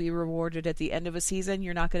to still be rewarded at the end of a season.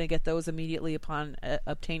 You're not going to get those immediately upon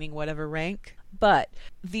obtaining whatever rank. But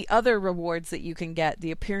the other rewards that you can get,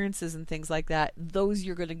 the appearances and things like that, those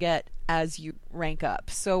you're going to get as you rank up.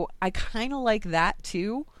 So I kind of like that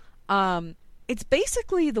too. It's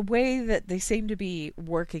basically the way that they seem to be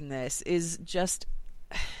working this is just,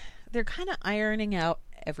 they're kind of ironing out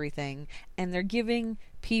everything, and they're giving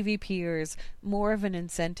PvPers more of an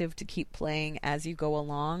incentive to keep playing as you go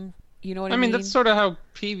along. You know what I mean? That's sort of how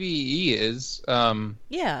PvE is.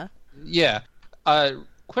 Yeah. Yeah.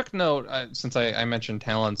 Quick note, since I mentioned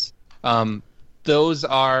talents, those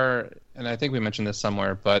are, and I think we mentioned this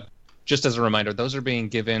somewhere, but just as a reminder, those are being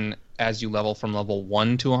given as you level from level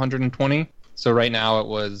 1 to 120. So right now it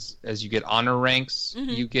was, as you get honor ranks, Mm-hmm.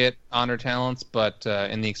 you get honor talents, but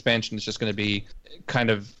in the expansion it's just going to be kind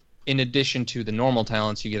of in addition to the normal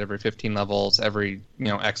talents you get every 15 levels, every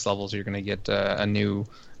X levels you're going to get a new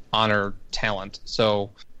honor talent.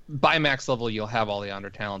 So by max level you'll have all the honor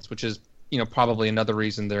talents, which is probably another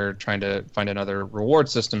reason they're trying to find another reward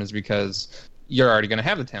system, is because you're already going to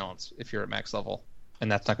have the talents if you're at max level.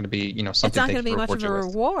 And that's not going to be, something it's not going to be much of a with.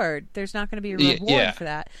 reward. There's not going to be a reward Yeah. for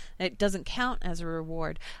that. It doesn't count as a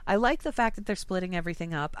reward. I like the fact that they're splitting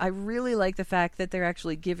everything up. I really like the fact that they're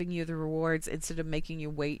actually giving you the rewards instead of making you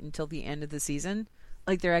wait until the end of the season.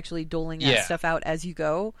 Like, they're actually doling that Yeah. stuff out as you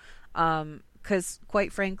go. Because,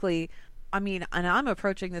 quite frankly, and I'm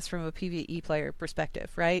approaching this from a PvE player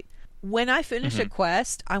perspective, right? When I finish a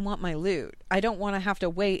quest, I want my loot. I don't want to have to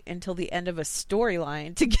wait until the end of a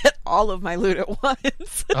storyline to get all of my loot at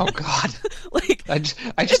once. Oh God! Like, I just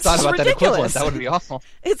it's thought about that ridiculous. equivalent. That would be awful.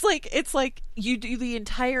 It's like you do the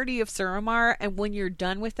entirety of Suramar, and when you're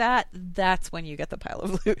done with that, that's when you get the pile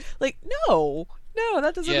of loot. Like, no,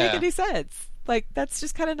 that doesn't make Yeah. any sense. Like, that's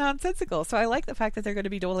just kind of nonsensical. So I like the fact that they're going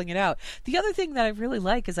to be doling it out. The other thing that I really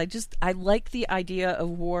like is I like the idea of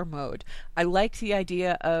war mode. I like the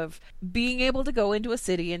idea of being able to go into a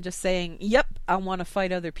city and just saying, yep, I want to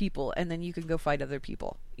fight other people, and then you can go fight other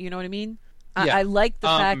people. You know what I mean? Yeah. I like the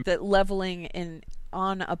fact that leveling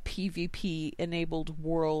on a PvP enabled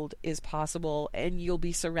world is possible, and you'll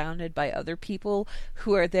be surrounded by other people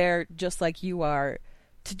who are there just like you are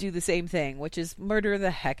to do the same thing, which is murder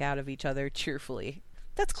the heck out of each other cheerfully.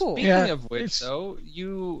 That's cool. Speaking Yeah, of which, it's- though,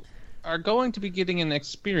 you are going to be getting an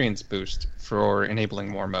experience boost for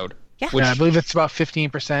enabling war mode. Yeah. Which I believe it's about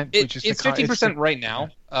 15%, which is it's the 15% right now.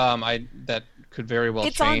 That could very well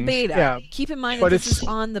It's change. on beta. Yeah, Keep in mind but that this it's- is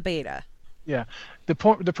on the beta. Yeah, the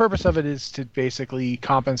purpose of it is to basically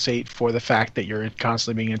compensate for the fact that you're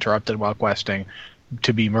constantly being interrupted while questing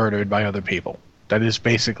to be murdered by other people. That is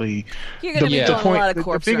basically You're going to be the doing point- a lot of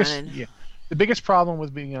corpse biggest, running. yeah, the biggest problem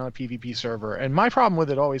with being on a PvP server, and my problem with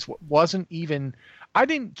it always wasn't even. I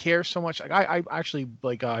didn't care so much. Like I actually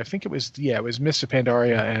I think it was Mr.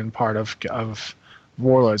 Pandaria and part of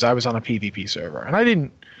Warlords. I was on a PvP server, and I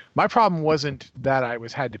didn't. My problem wasn't that I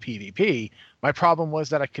had to PvP. My problem was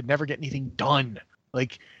that I could never get anything done.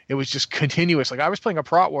 Like, it was just continuous. Like, I was playing a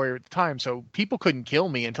Prot Warrior at the time, so people couldn't kill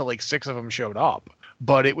me until like 6 of them showed up.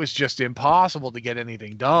 But it was just impossible to get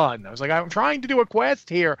anything done. I was like, I'm trying to do a quest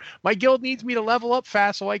here. My guild needs me to level up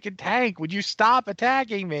fast so I can tank. Would you stop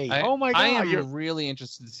attacking me? Oh my god! I am really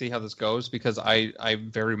interested to see how this goes, because I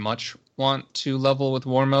very much want to level with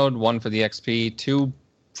war mode. 1 for the XP, 2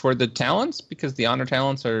 for the talents, because the honor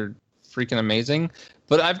talents are freaking amazing.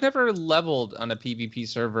 But I've never leveled on a PvP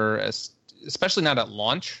server, especially not at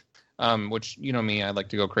launch. Which, you know me, I like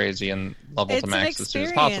to go crazy and level It's to an max as soon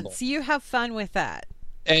as possible. experience. You have fun with that.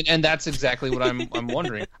 And that's exactly what I'm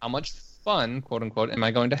wondering. How much fun, quote unquote, am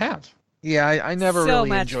I going to have? Yeah, I never So really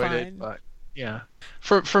much enjoyed fun. it, but yeah,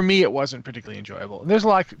 for me it wasn't particularly enjoyable. And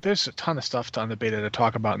there's a ton of stuff on the beta to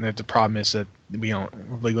talk about, and the problem is that we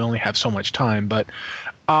only have so much time. But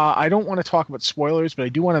I don't want to talk about spoilers, but I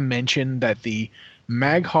do want to mention that the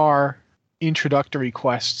Maghar introductory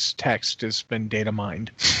quests text has been data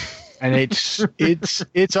mined. And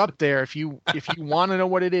it's up there. If you want to know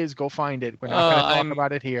what it is, go find it. We're not going to talk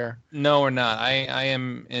about it here. No, we're not. I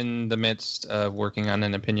am in the midst of working on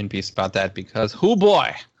an opinion piece about that, because, oh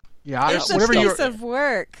boy, Yeah, It's a whatever piece of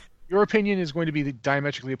work. your opinion is going to be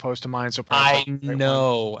diametrically opposed to mine. So I probably right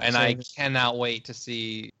know, and So- I cannot wait to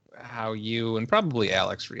see how you and probably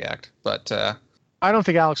Alex react. But I don't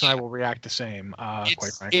think Alex and I will react the same.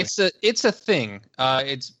 Quite frankly, it's a thing.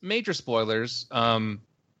 It's major spoilers.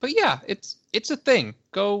 But yeah, it's a thing.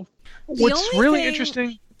 Go. what's only really thing-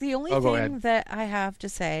 interesting. The only Oh, go thing ahead. that I have to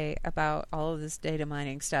say about all of this data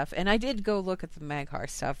mining stuff, and I did go look at the Maghar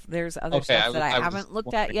stuff. There's other stuff that I was haven't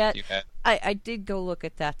looked at wondering yet. if you had. I did go look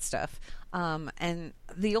at that stuff. And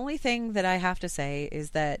the only thing that I have to say is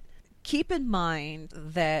that keep in mind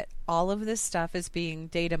that all of this stuff is being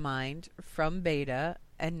data mined from beta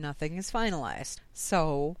and nothing is finalized.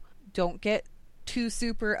 So don't get too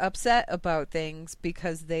super upset about things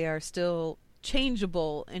because they are still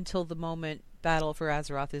changeable until the moment Battle for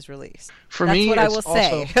Azeroth is released. For That's me, what I it's will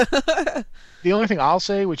also, say. the only thing I'll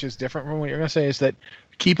say, which is different from what you're going to say, is that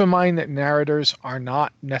keep in mind that narrators are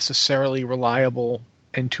not necessarily reliable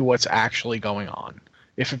into what's actually going on.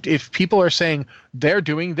 If people are saying they're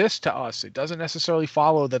doing this to us, it doesn't necessarily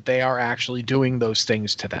follow that they are actually doing those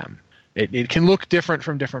things to them. It can look different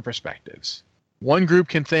from different perspectives. One group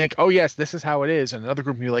can think, oh yes, this is how it is, and another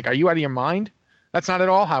group can be like, are you out of your mind? That's not at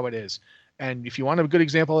all how it is. And if you want a good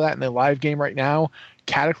example of that in the live game right now,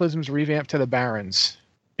 Cataclysm's revamp to the Barons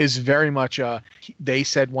is very much they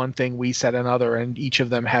said one thing, we said another, and each of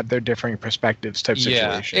them have their differing perspectives type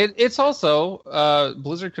situation. Yeah, it's also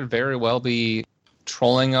Blizzard could very well be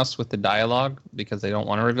trolling us with the dialogue because they don't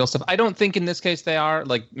want to reveal stuff. I don't think in this case they are.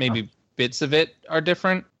 Like maybe bits of it are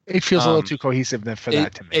different. It feels a little too cohesive for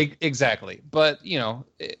that to me. Exactly. But,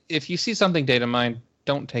 if you see something data mined,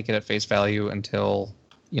 don't take it at face value until,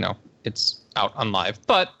 it's out on live.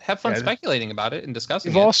 But have fun speculating about it and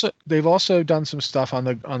discussing it. They've also done some stuff on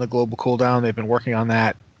the global cooldown. They've been working on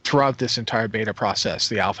that throughout this entire beta process,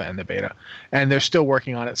 the alpha and the beta. And they're still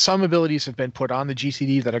working on it. Some abilities have been put on the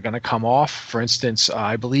GCD that are going to come off. For instance,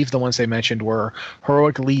 I believe the ones they mentioned were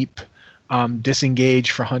Heroic Leap,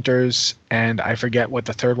 Disengage for hunters, and I forget what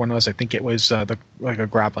the third one was. I think it was a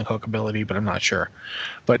grappling hook ability, but I'm not sure.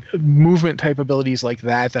 But movement type abilities like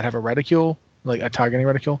that have a reticule, like a targeting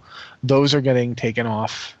reticule, those are getting taken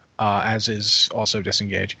off, as is also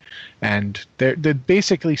Disengage. And they're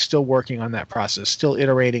basically still working on that process, still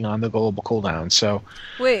iterating on the global cooldown. So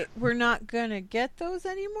wait, we're not gonna get those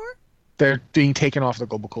anymore? They're being taken off the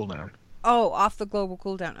global cooldown. Oh, off the global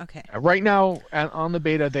cooldown. Okay. Right now, on the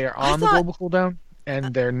beta, they are on the global cooldown,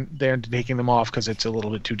 and they're taking them off because it's a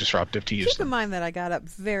little bit too disruptive to use them. Keep in mind that I got up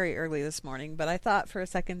very early this morning, but I thought for a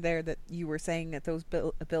second there that you were saying that those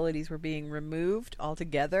abilities were being removed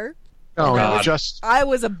altogether. No, I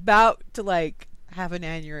was about to have an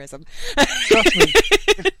aneurysm. Trust me,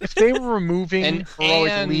 if they were removing an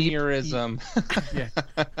Heroic Leap,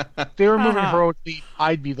 if they were removing Heroic Leap,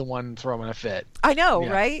 I'd be the one throwing a fit. I know,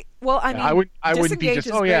 right? Well, I mean, I wouldn't be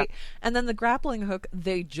just great. And then the grappling hook,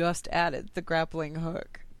 they just added the grappling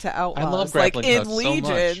hook to Outlaws. I love grappling hooks in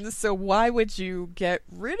Legion. so much. So why would you get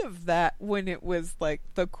rid of that when it was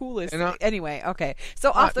the coolest? Anyway, okay.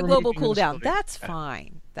 So off the global cooldown, that's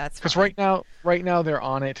fine. That's fine. Because right now they're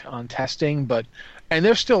on it on testing, and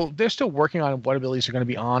they're still working on what abilities are going to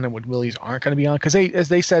be on and what abilities aren't going to be on. Because as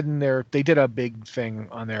they said they did a big thing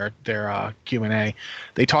on their Q&A.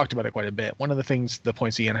 They talked about it quite a bit. One of the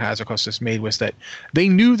points Ian Hazzard made was that they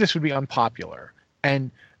knew this would be unpopular, and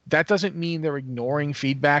that doesn't mean they're ignoring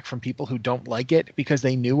feedback from people who don't like it because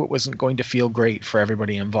they knew it wasn't going to feel great for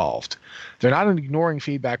everybody involved. They're not ignoring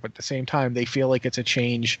feedback, but at the same time, they feel like it's a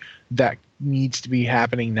change that needs to be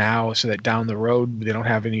happening now so that down the road they don't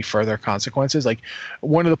have any further consequences. Like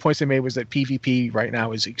one of the points they made was that PvP right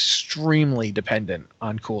now is extremely dependent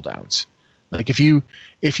on cooldowns. Like if you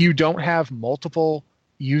don't have multiple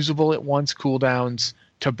usable at once cooldowns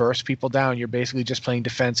to burst people down, you're basically just playing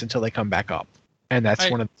defense until they come back up. And that's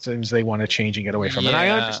one of the things they want to change and get away from. And I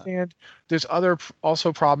understand there's other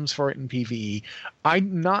also problems for it in PvE.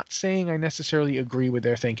 I'm not saying I necessarily agree with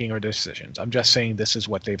their thinking or decisions. I'm just saying this is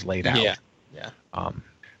what they've laid out. Yeah.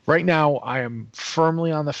 Right now, I am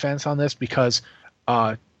firmly on the fence on this because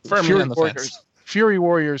Fury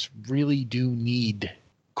Warriors really do need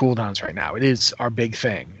cooldowns right now. It is our big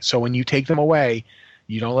thing. So when you take them away,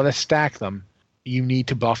 you don't let us stack them. You need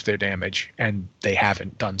to buff their damage, and they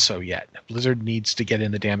haven't done so yet. Blizzard needs to get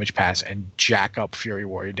in the damage pass and jack up Fury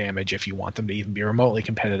Warrior damage if you want them to even be remotely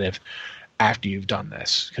competitive after you've done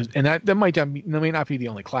this. And that may not be the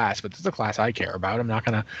only class, but this is the class I care about. I'm not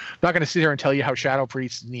gonna sit here and tell you how Shadow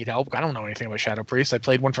Priests need help. I don't know anything about Shadow Priests. I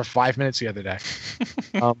played one for 5 minutes the other day.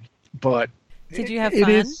 But did you have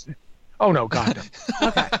fun? Oh no, God no.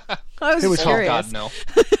 Okay, I was curious. Oh God no.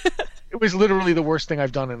 It was literally the worst thing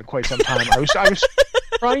I've done in quite some time. I was trying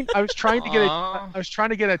to get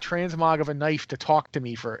a transmog of a knife to talk to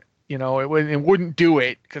me for it wouldn't do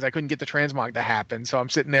it because I couldn't get the transmog to happen. So I'm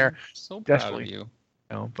sitting there so proud of you.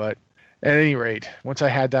 But at any rate, once I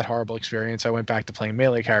had that horrible experience, I went back to playing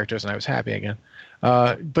melee characters and I was happy again.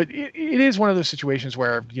 But it is one of those situations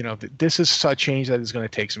where this is such change that is going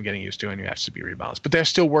to take some getting used to, and you have to be rebalanced. But they're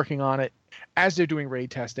still working on it. As they're doing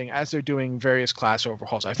raid testing, as they're doing various class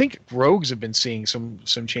overhauls. I think rogues have been seeing some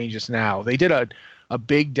changes now. They did a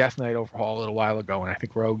big Death Knight overhaul a little while ago, and I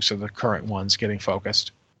think rogues are the current ones getting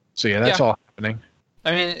focused. So that's all happening.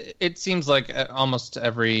 I mean, it seems like almost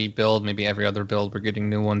every build, maybe every other build, we're getting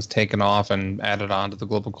new ones taken off and added on to the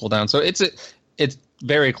global cooldown. So it's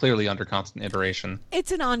very clearly under constant iteration.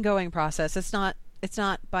 It's an ongoing process. It's not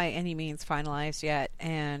by any means finalized yet,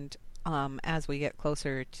 and as we get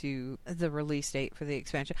closer to the release date for the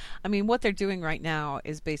expansion. I mean, what they're doing right now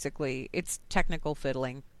is basically, it's technical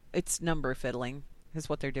fiddling. It's number fiddling is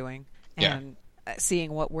what they're doing. And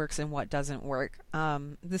seeing what works and what doesn't work.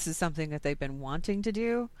 This is something that they've been wanting to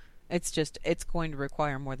do. It's going to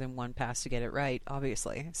require more than one pass to get it right,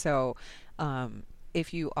 obviously. So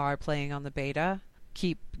if you are playing on the beta,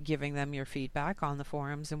 keep giving them your feedback on the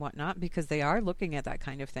forums and whatnot, because they are looking at that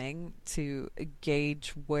kind of thing to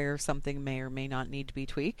gauge where something may or may not need to be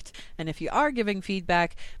tweaked. And if you are giving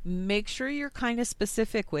feedback, make sure you're kind of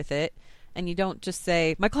specific with it, and you don't just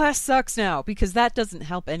say, my class sucks now, because that doesn't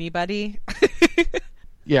help anybody.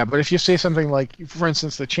 Yeah, but if you say something like, for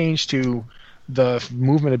instance, the change to the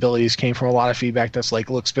movement abilities came from a lot of feedback that's like,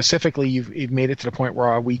 look, specifically, you've made it to the point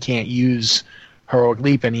where we can't use Heroic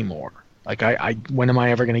Leap anymore. Like, when am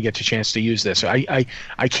I ever going to get a chance to use this? I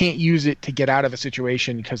can't use it to get out of a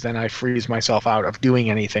situation, because then I freeze myself out of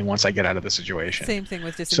doing anything once I get out of the situation. Same thing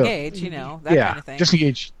with Disengage, that kind of thing.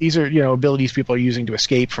 Disengage. These are, abilities people are using to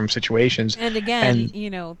escape from situations. And again,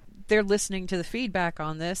 they're listening to the feedback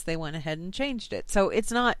on this. They went ahead and changed it. So it's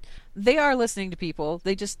not, they are listening to people.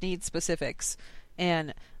 They just need specifics.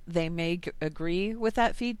 And they may agree with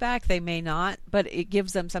that feedback. They may not. But it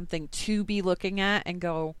gives them something to be looking at and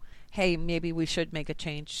go, hey, maybe we should make a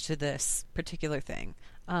change to this particular thing.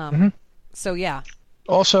 So, yeah.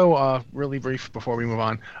 Also, really brief before we move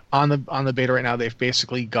on the beta right now, they've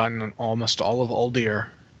basically gotten almost all of Uldir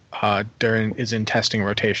is in testing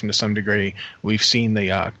rotation to some degree. We've seen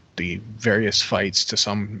the various fights to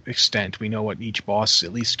some extent. We know what each boss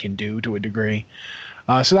at least can do to a degree.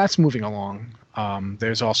 So that's moving along.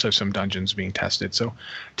 There's also some dungeons being tested. So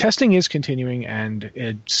testing is continuing, and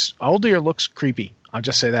Uldir looks creepy. I'll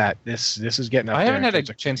just say that. This is getting up there. I haven't had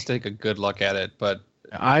a chance to take a good look at it, but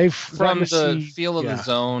from the feel of the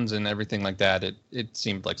zones and everything like that, it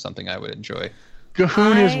seemed like something I would enjoy.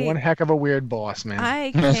 Gahoon is one heck of a weird boss, man.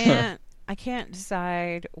 I can't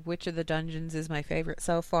decide which of the dungeons is my favorite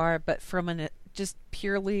so far, but from an just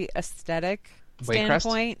purely aesthetic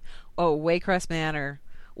standpoint, Waycrest Manor.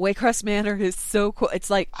 Waycrest Manor is so cool. It's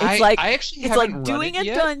like doing a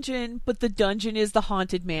dungeon, but the dungeon is the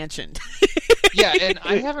haunted mansion. Yeah, and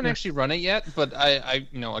I haven't actually run it yet, but I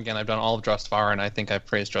again, I've done all of Drustvar, and I think I've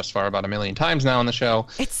praised Drustvar about 1 million times now on the show.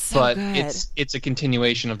 It's so good. It's a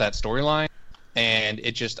continuation of that storyline. And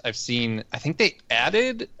I think they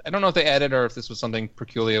added, I don't know if they added or if this was something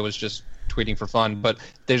Perculia was just tweeting for fun, but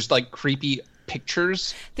there's like creepy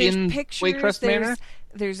pictures in Waycrest Manor.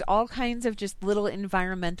 There's all kinds of just little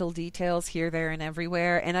environmental details here, there, and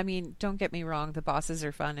everywhere. And I mean, don't get me wrong, the bosses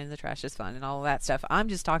are fun and the trash is fun and all of that stuff. I'm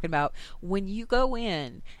just talking about when you go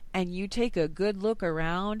in and you take a good look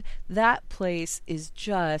around, that place is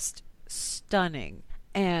just stunning.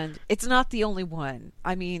 And it's not the only one.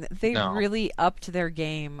 I mean, they really upped their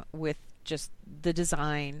game with just the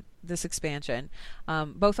design, this expansion,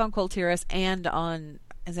 both on Kul Tiras and on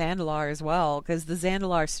Zandalar as well, because the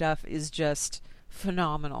Zandalar stuff is just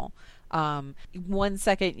phenomenal. 1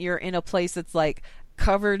 second you're in a place that's like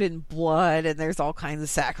covered in blood and there's all kinds of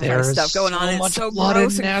sacrifice stuff going on. It's so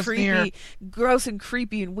gross and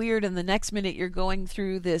creepy and weird, and the next minute you're going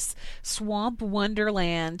through this swamp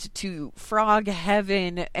wonderland to frog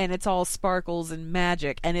heaven, and it's all sparkles and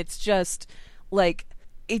magic, and it's just like,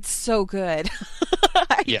 it's so good.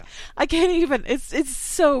 I can't even, it's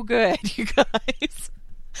so good, you guys.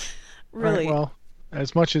 Really. Right, well,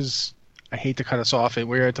 as much as I hate to cut us off,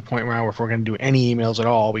 we're at the point now where if we're going to do any emails at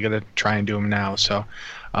all, we got to try and do them now. So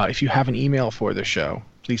if you have an email for the show,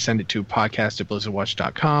 please send it to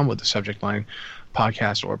podcast@blizzardwatch.com with the subject line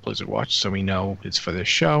podcast or Blizzard Watch, so we know it's for this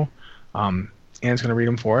show. Anne's going to read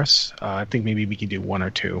them for us. I think maybe we can do one or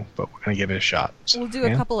two, but we're going to give it a shot. So, we'll do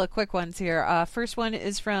a couple of quick ones here. First one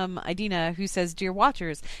is from Idina, who says, Dear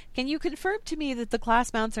Watchers, can you confirm to me that the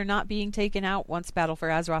class mounts are not being taken out once Battle for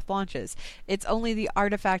Azeroth launches? It's only the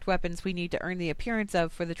artifact weapons we need to earn the appearance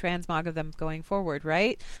of for the transmog of them going forward,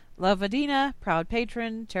 right? Love, Adina, proud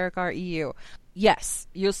patron, Terakar EU. Yes,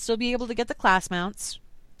 you'll still be able to get the class mounts.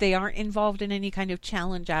 They aren't involved in any kind of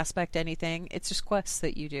challenge aspect, anything. It's just quests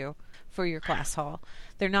that you do for your class hall.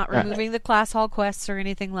 They're not removing the class hall quests or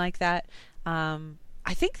anything like that.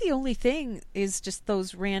 I think the only thing is just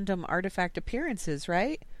those random artifact appearances,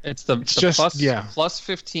 right? It's plus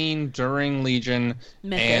 15 during Legion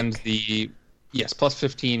Mythic. And the plus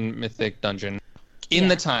 15 Mythic dungeon in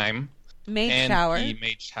the time Mage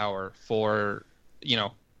Tower for you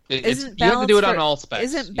have to do it on all specs.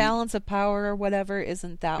 Isn't Balance of Power or whatever?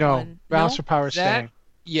 Isn't that one? No, Balance of Power is staying.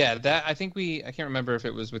 Yeah, that I think I can't remember if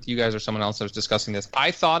it was with you guys or someone else that was discussing this.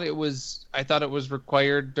 I thought it was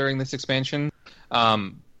required during this expansion,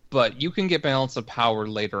 but you can get Balance of Power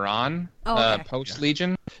later on, post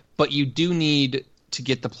Legion. But you do need to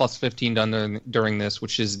get the plus 15 done during this,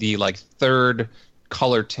 which is the third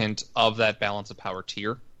color tint of that Balance of Power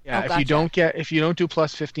tier. Yeah, if you don't do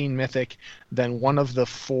plus 15 Mythic, then one of the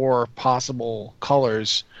 4 possible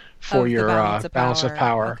colors for your Balance of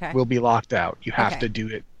Power will be locked out. You have to do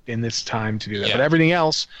it in this time to do that. Yeah. But everything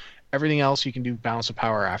else you can do balance of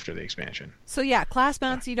power after the expansion. So yeah, class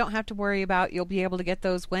mounts you don't have to worry about. You'll be able to get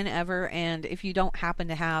those whenever, and if you don't happen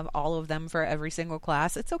to have all of them for every single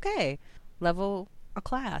class, it's okay. Level a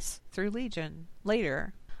class through Legion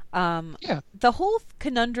later. The whole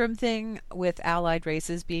conundrum thing with allied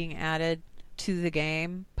races being added to the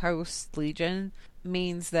game post Legion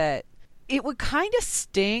means that it would kind of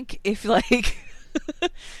stink if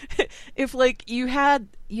you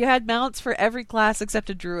had mounts for every class except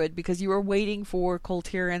a druid, because you were waiting for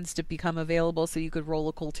Koltirians to become available so you could roll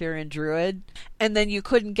a Koltirian druid, and then you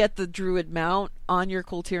couldn't get the druid mount on your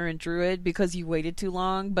Koltirian druid because you waited too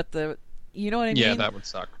long, but you know what I mean? Yeah, that would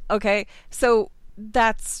suck. Okay, so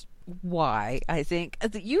that's why I think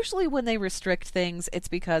usually when they restrict things, it's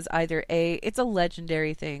because either it's a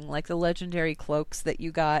legendary thing, like the legendary cloaks that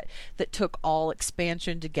you got that took all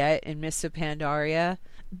expansion to get in Mists of Pandaria.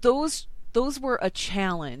 Those were a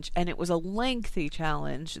challenge, and it was a lengthy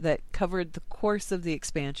challenge that covered the course of the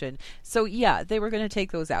expansion. So yeah, they were going to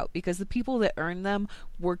take those out because the people that earned them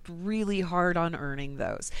worked really hard on earning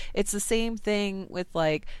those. It's the same thing with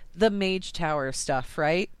like the Mage Tower stuff,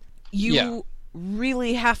 right? You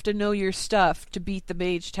really have to know your stuff to beat the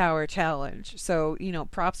Mage Tower challenge. So,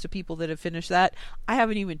 props to people that have finished that. I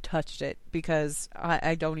haven't even touched it because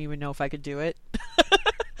I don't even know if I could do it.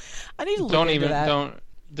 I need to look into that.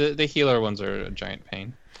 The healer ones are a giant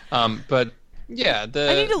pain. But yeah,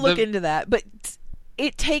 I need to look into that. But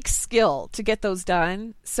it takes skill to get those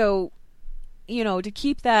done. So, to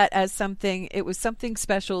keep that as something, it was something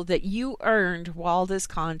special that you earned while this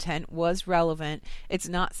content was relevant. It's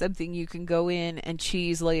not something you can go in and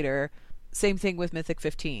cheese later. Same thing with Mythic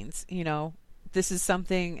 15s. This is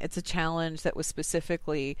something, it's a challenge that was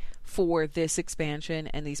specifically for this expansion,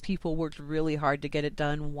 and these people worked really hard to get it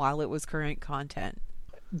done while it was current content.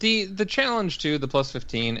 The challenge too, the plus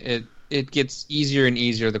 15, it gets easier and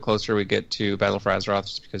easier the closer we get to Battle for Azeroth,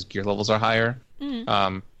 just because gear levels are higher.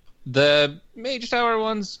 Mm-hmm. The Mage Tower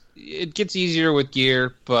ones, it gets easier with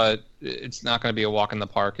gear, but it's not going to be a walk in the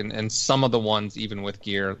park. And some of the ones, even with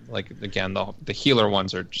gear, like, again, the healer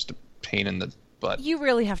ones are just a pain in the butt. You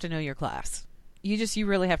really have to know your class. You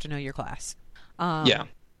really have to know your class. Yeah.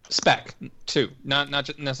 Spec, too. Not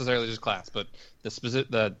necessarily just class, but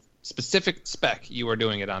the specific spec you are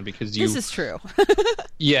doing it on, because This is true.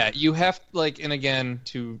 Yeah, you have, and again,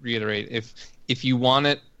 to reiterate, if you want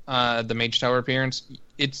it, the Mage Tower appearance,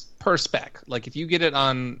 it's per spec. Like, if you get it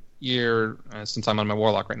on your, since I'm on my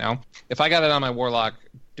Warlock right now, if I got it on my Warlock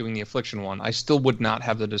doing the Affliction one, I still would not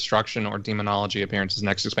have the Destruction or Demonology appearances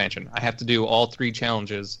next expansion. I have to do all 3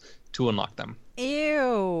 challenges to unlock them.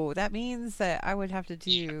 Ew, that means that I would have to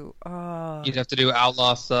do... You'd have to do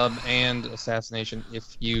Outlaw, Sub, and Assassination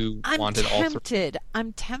if you wanted all 3.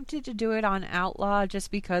 I'm tempted to do it on Outlaw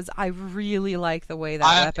just because I really like the way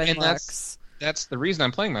that weapon looks. That's the reason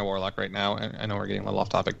I'm playing my Warlock right now. And I know we're getting a little off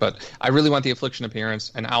topic, but I really want the Affliction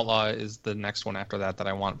appearance, and Outlaw is the next one after that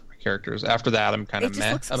I want for my characters. After that, I'm kind of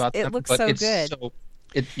meh about them. It looks so good.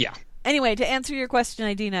 Yeah. Anyway, to answer your question,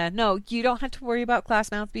 Idina, no, you don't have to worry about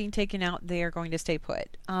class mounts being taken out. They are going to stay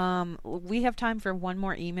put. We have time for one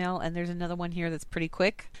more email, and there's another one here that's pretty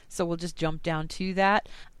quick, so we'll just jump down to that.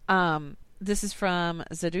 This is from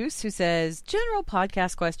Zadus, who says, general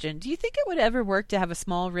podcast question. Do you think it would ever work to have a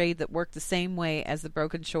small raid that worked the same way as the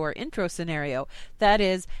Broken Shore intro scenario? That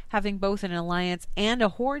is, having both an alliance and a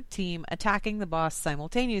horde team attacking the boss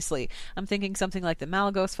simultaneously. I'm thinking something like the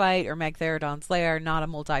Malagos fight or Magtheridon's Lair, not a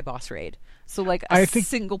multi-boss raid. So like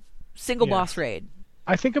single boss raid.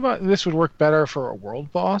 I think about this would work better for a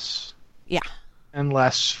world boss. Yeah. And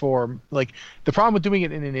less for, the problem with doing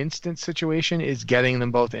it in an instance situation is getting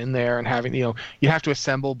them both in there and having, you have to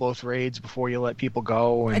assemble both raids before you let people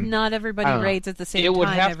go. And not everybody raids at the same time every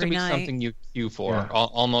night. It would have to be something you queue for,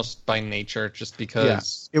 almost by nature, just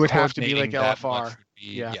because... It would have to be like LFR.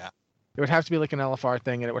 It would have to be like an LFR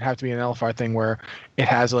thing, and it would have to be an LFR thing where it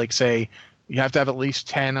has, say... You have to have at least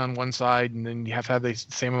 10 on one side, and then you have to have the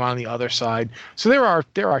same amount on the other side. So there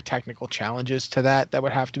are technical challenges to that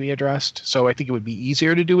would have to be addressed. So I think it would be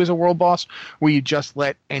easier to do as a world boss, where you just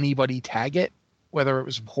let anybody tag it, whether it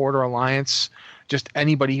was Horde or Alliance, just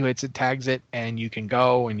anybody who hits it tags it, and you can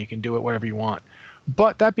go and you can do it whatever you want.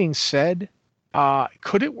 But that being said,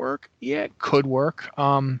 could it work? Yeah, it could work.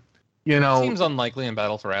 It seems unlikely in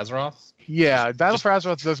Battle for Azeroth. Yeah, Battle for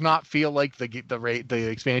Azeroth does not feel like the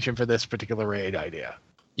expansion for this particular raid idea.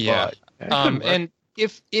 Yeah, and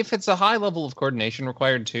if it's a high level of coordination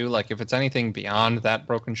required too, like if it's anything beyond that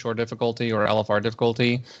Broken Shore difficulty or LFR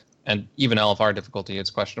difficulty, and even LFR difficulty,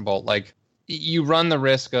 it's questionable. Like, you run the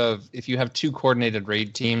risk of, if you have 2 coordinated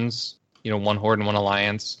raid teams, one horde and one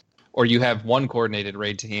alliance, or you have one coordinated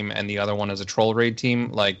raid team and the other one is a troll raid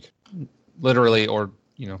team, like literally or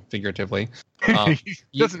figuratively.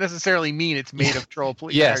 Doesn't necessarily mean it's made of troll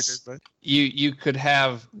characters. Yes, but you could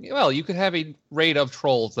have a raid of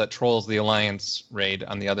trolls that trolls the alliance raid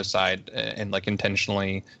on the other side and like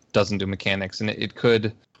intentionally doesn't do mechanics, and it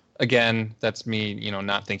could. Again, that's me,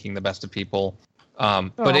 not thinking the best of people.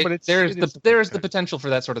 But there is the potential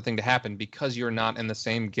for that sort of thing to happen because you're not in the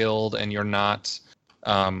same guild and you're not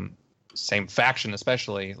same faction,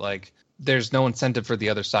 especially. Like, there's no incentive for the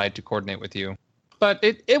other side to coordinate with you. But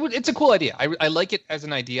it's a cool idea. I like it as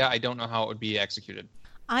an idea. I don't know how it would be executed.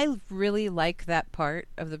 I really like that part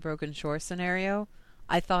of the Broken Shore scenario.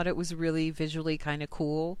 I thought it was really visually kind of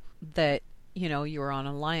cool that you were on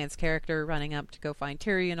an Alliance character running up to go find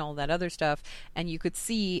Tyrion and all that other stuff, and you could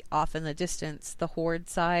see off in the distance the Horde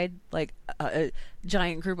side, like a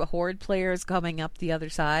giant group of Horde players coming up the other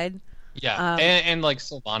side. Yeah, and like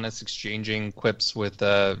Sylvanas exchanging quips with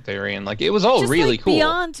Varian, like it was all really cool.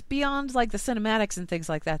 Beyond like the cinematics and things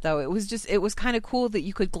like that, though, it was kind of cool that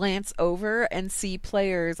you could glance over and see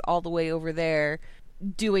players all the way over there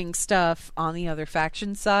doing stuff on the other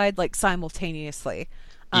faction side, like simultaneously.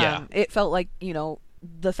 Yeah. It felt like,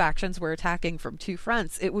 the factions were attacking from two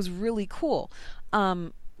fronts. It was really cool.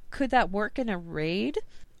 Could that work in a raid?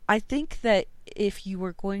 I think that if you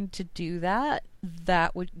were going to do that,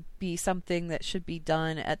 that would be something that should be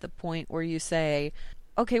done at the point where you say,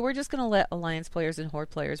 okay, we're just going to let Alliance players and Horde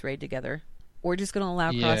players raid together. We're just going to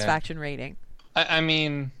allow cross-faction raiding. I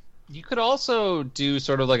mean, you could also do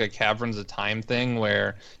sort of like a Caverns of Time thing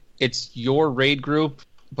where it's your raid group,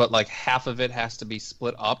 but like half of it has to be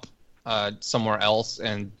split up somewhere else,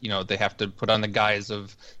 and they have to put on the guise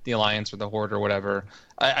of the Alliance or the Horde or whatever.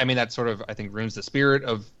 I mean, that sort of, I think, ruins the spirit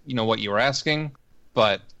of what you were asking,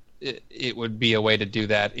 but it would be a way to do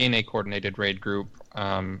that in a coordinated raid group,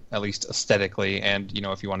 at least aesthetically, and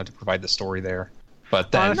if you wanted to provide the story there.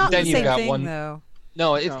 But then you've got one. Though.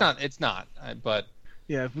 No, it's not. It's not. But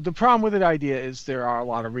yeah, the problem with the idea is there are a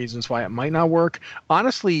lot of reasons why it might not work.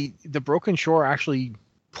 Honestly, the Broken Shore actually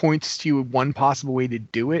points to one possible way to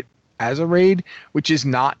do it as a raid, which is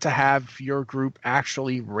not to have your group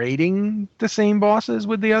actually raiding the same bosses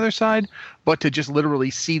with the other side, but to just literally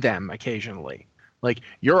see them occasionally. Like,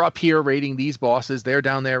 you're up here raiding these bosses, they're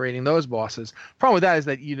down there raiding those bosses. Problem with that is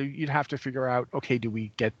that you'd have to figure out, okay, do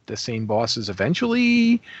we get the same bosses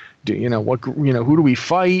eventually? Who do we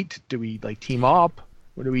fight? Do we like team up?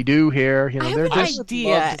 What do we do here? I have an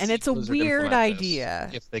idea, and it's a weird idea.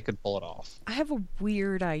 If they could pull it off. I have a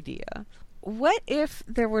weird idea. What if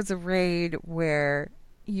there was a raid where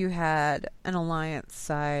you had an Alliance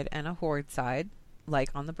side and a Horde side, like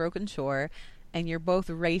on the Broken Shore, and you're both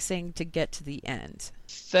racing to get to the end?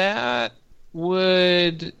 That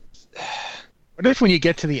would... What if when you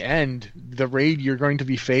get to the end, the raid you're going to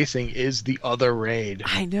be facing is the other raid?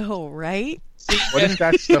 I know, right? What if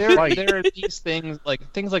that's the fight? There are these things like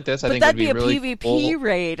this. I but think that'd would be really a PvP cool.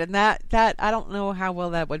 raid, and that I don't know how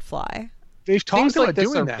well that would fly. They've talked Things about like this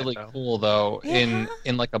doing are that, really though. cool, though. Yeah.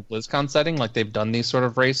 In like a BlizzCon setting, like they've done these sort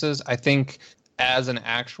of races. I think as an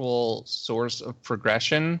actual source of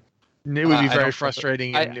progression, It would be I very don't-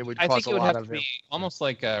 frustrating, and it would I cause think a it would lot have of to be almost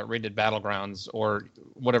like rated battlegrounds or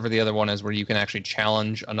whatever the other one is, where you can actually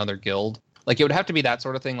challenge another guild. Like it would have to be that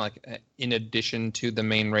sort of thing. Like in addition to the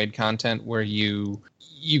main raid content, where you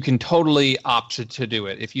can totally opt to do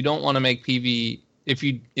it. If you don't want to make PV, if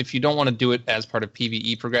you don't want to do it as part of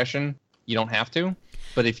PVE progression, you don't have to.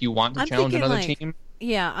 But if you want to challenge another team.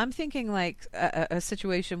 Yeah, I'm thinking like a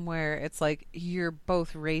situation where it's like you're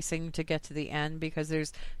both racing to get to the end because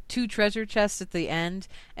there's 2 treasure chests at the end,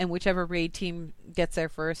 and whichever raid team gets there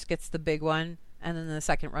first gets the big one, and then the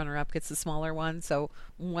second runner-up gets the smaller one. So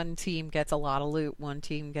one team gets a lot of loot, one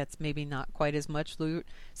team gets maybe not quite as much loot.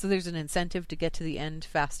 So there's an incentive to get to the end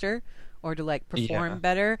faster or to like perform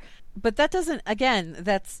better. But that doesn't, again,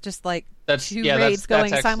 that's just like two raids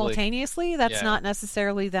going simultaneously. That's not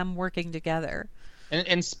necessarily them working together.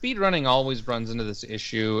 And speedrunning always runs into this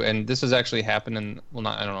issue, and this has actually happened I don't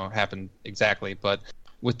know, happened exactly, but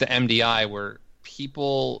with the MDI, where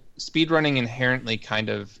speedrunning inherently kind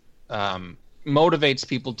of motivates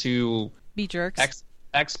people to be jerks,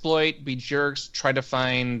 exploit, be jerks, try to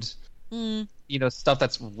find stuff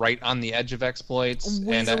that's right on the edge of exploits,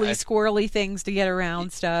 weaselly, squirrely things to get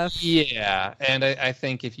around stuff. Yeah, and I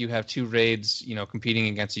think if you have 2 raids, competing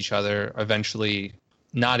against each other, eventually.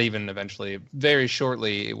 Not even eventually. Very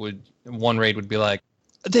shortly, one raid would be like,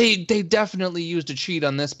 they definitely used a cheat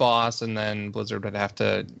on this boss, and then Blizzard would have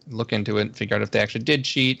to look into it and figure out if they actually did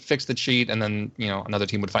cheat, fix the cheat, and then another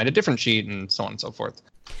team would find a different cheat, and so on and so forth.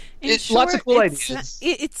 Lots of cool ideas.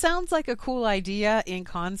 It sounds like a cool idea in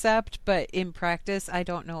concept, but in practice, I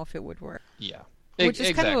don't know if it would work. Yeah. Which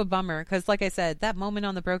is kind of a bummer, because like I said, that moment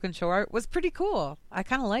on the Broken Shore was pretty cool. I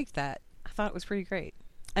kind of liked that. I thought it was pretty great.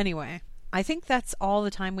 Anyway, I think that's all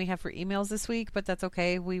the time we have for emails this week, but that's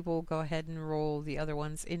okay. We will go ahead and roll the other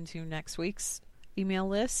ones into next week's email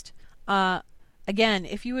list. Again,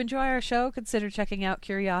 if you enjoy our show, consider checking out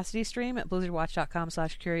Curiosity Stream at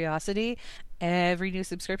blizzardwatch.com/curiosity. Every new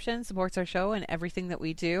subscription supports our show and everything that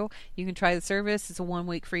we do. You can try the service. It's a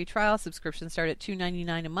 1-week free trial. Subscriptions start at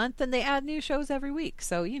 $2.99 a month, and they add new shows every week.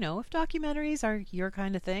 So, if documentaries are your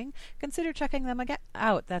kind of thing, consider checking them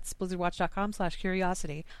out. That's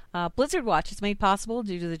blizzardwatch.com/curiosity. Blizzard Watch is made possible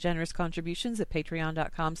due to the generous contributions at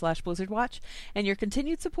patreon.com/blizzardwatch, and your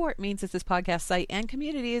continued support means that this podcast site and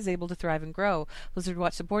community is able to thrive and grow. Blizzard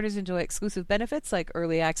Watch supporters enjoy exclusive benefits like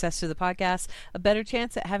early access to the podcast, a better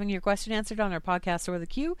chance at having your question answered on our podcast or the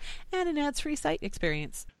queue, and an ads-free site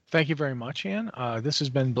experience. Thank you very much, Ann. This has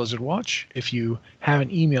been Blizzard Watch. If you have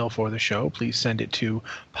an email for the show, please send it to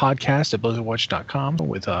podcast@blizzardwatch.com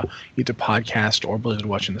with either podcast or Blizzard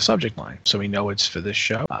Watch in the subject line, so we know it's for this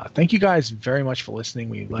show. Thank you guys very much for listening.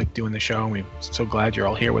 We like doing the show, and we're so glad you're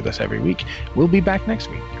all here with us every week. We'll be back next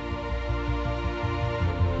week.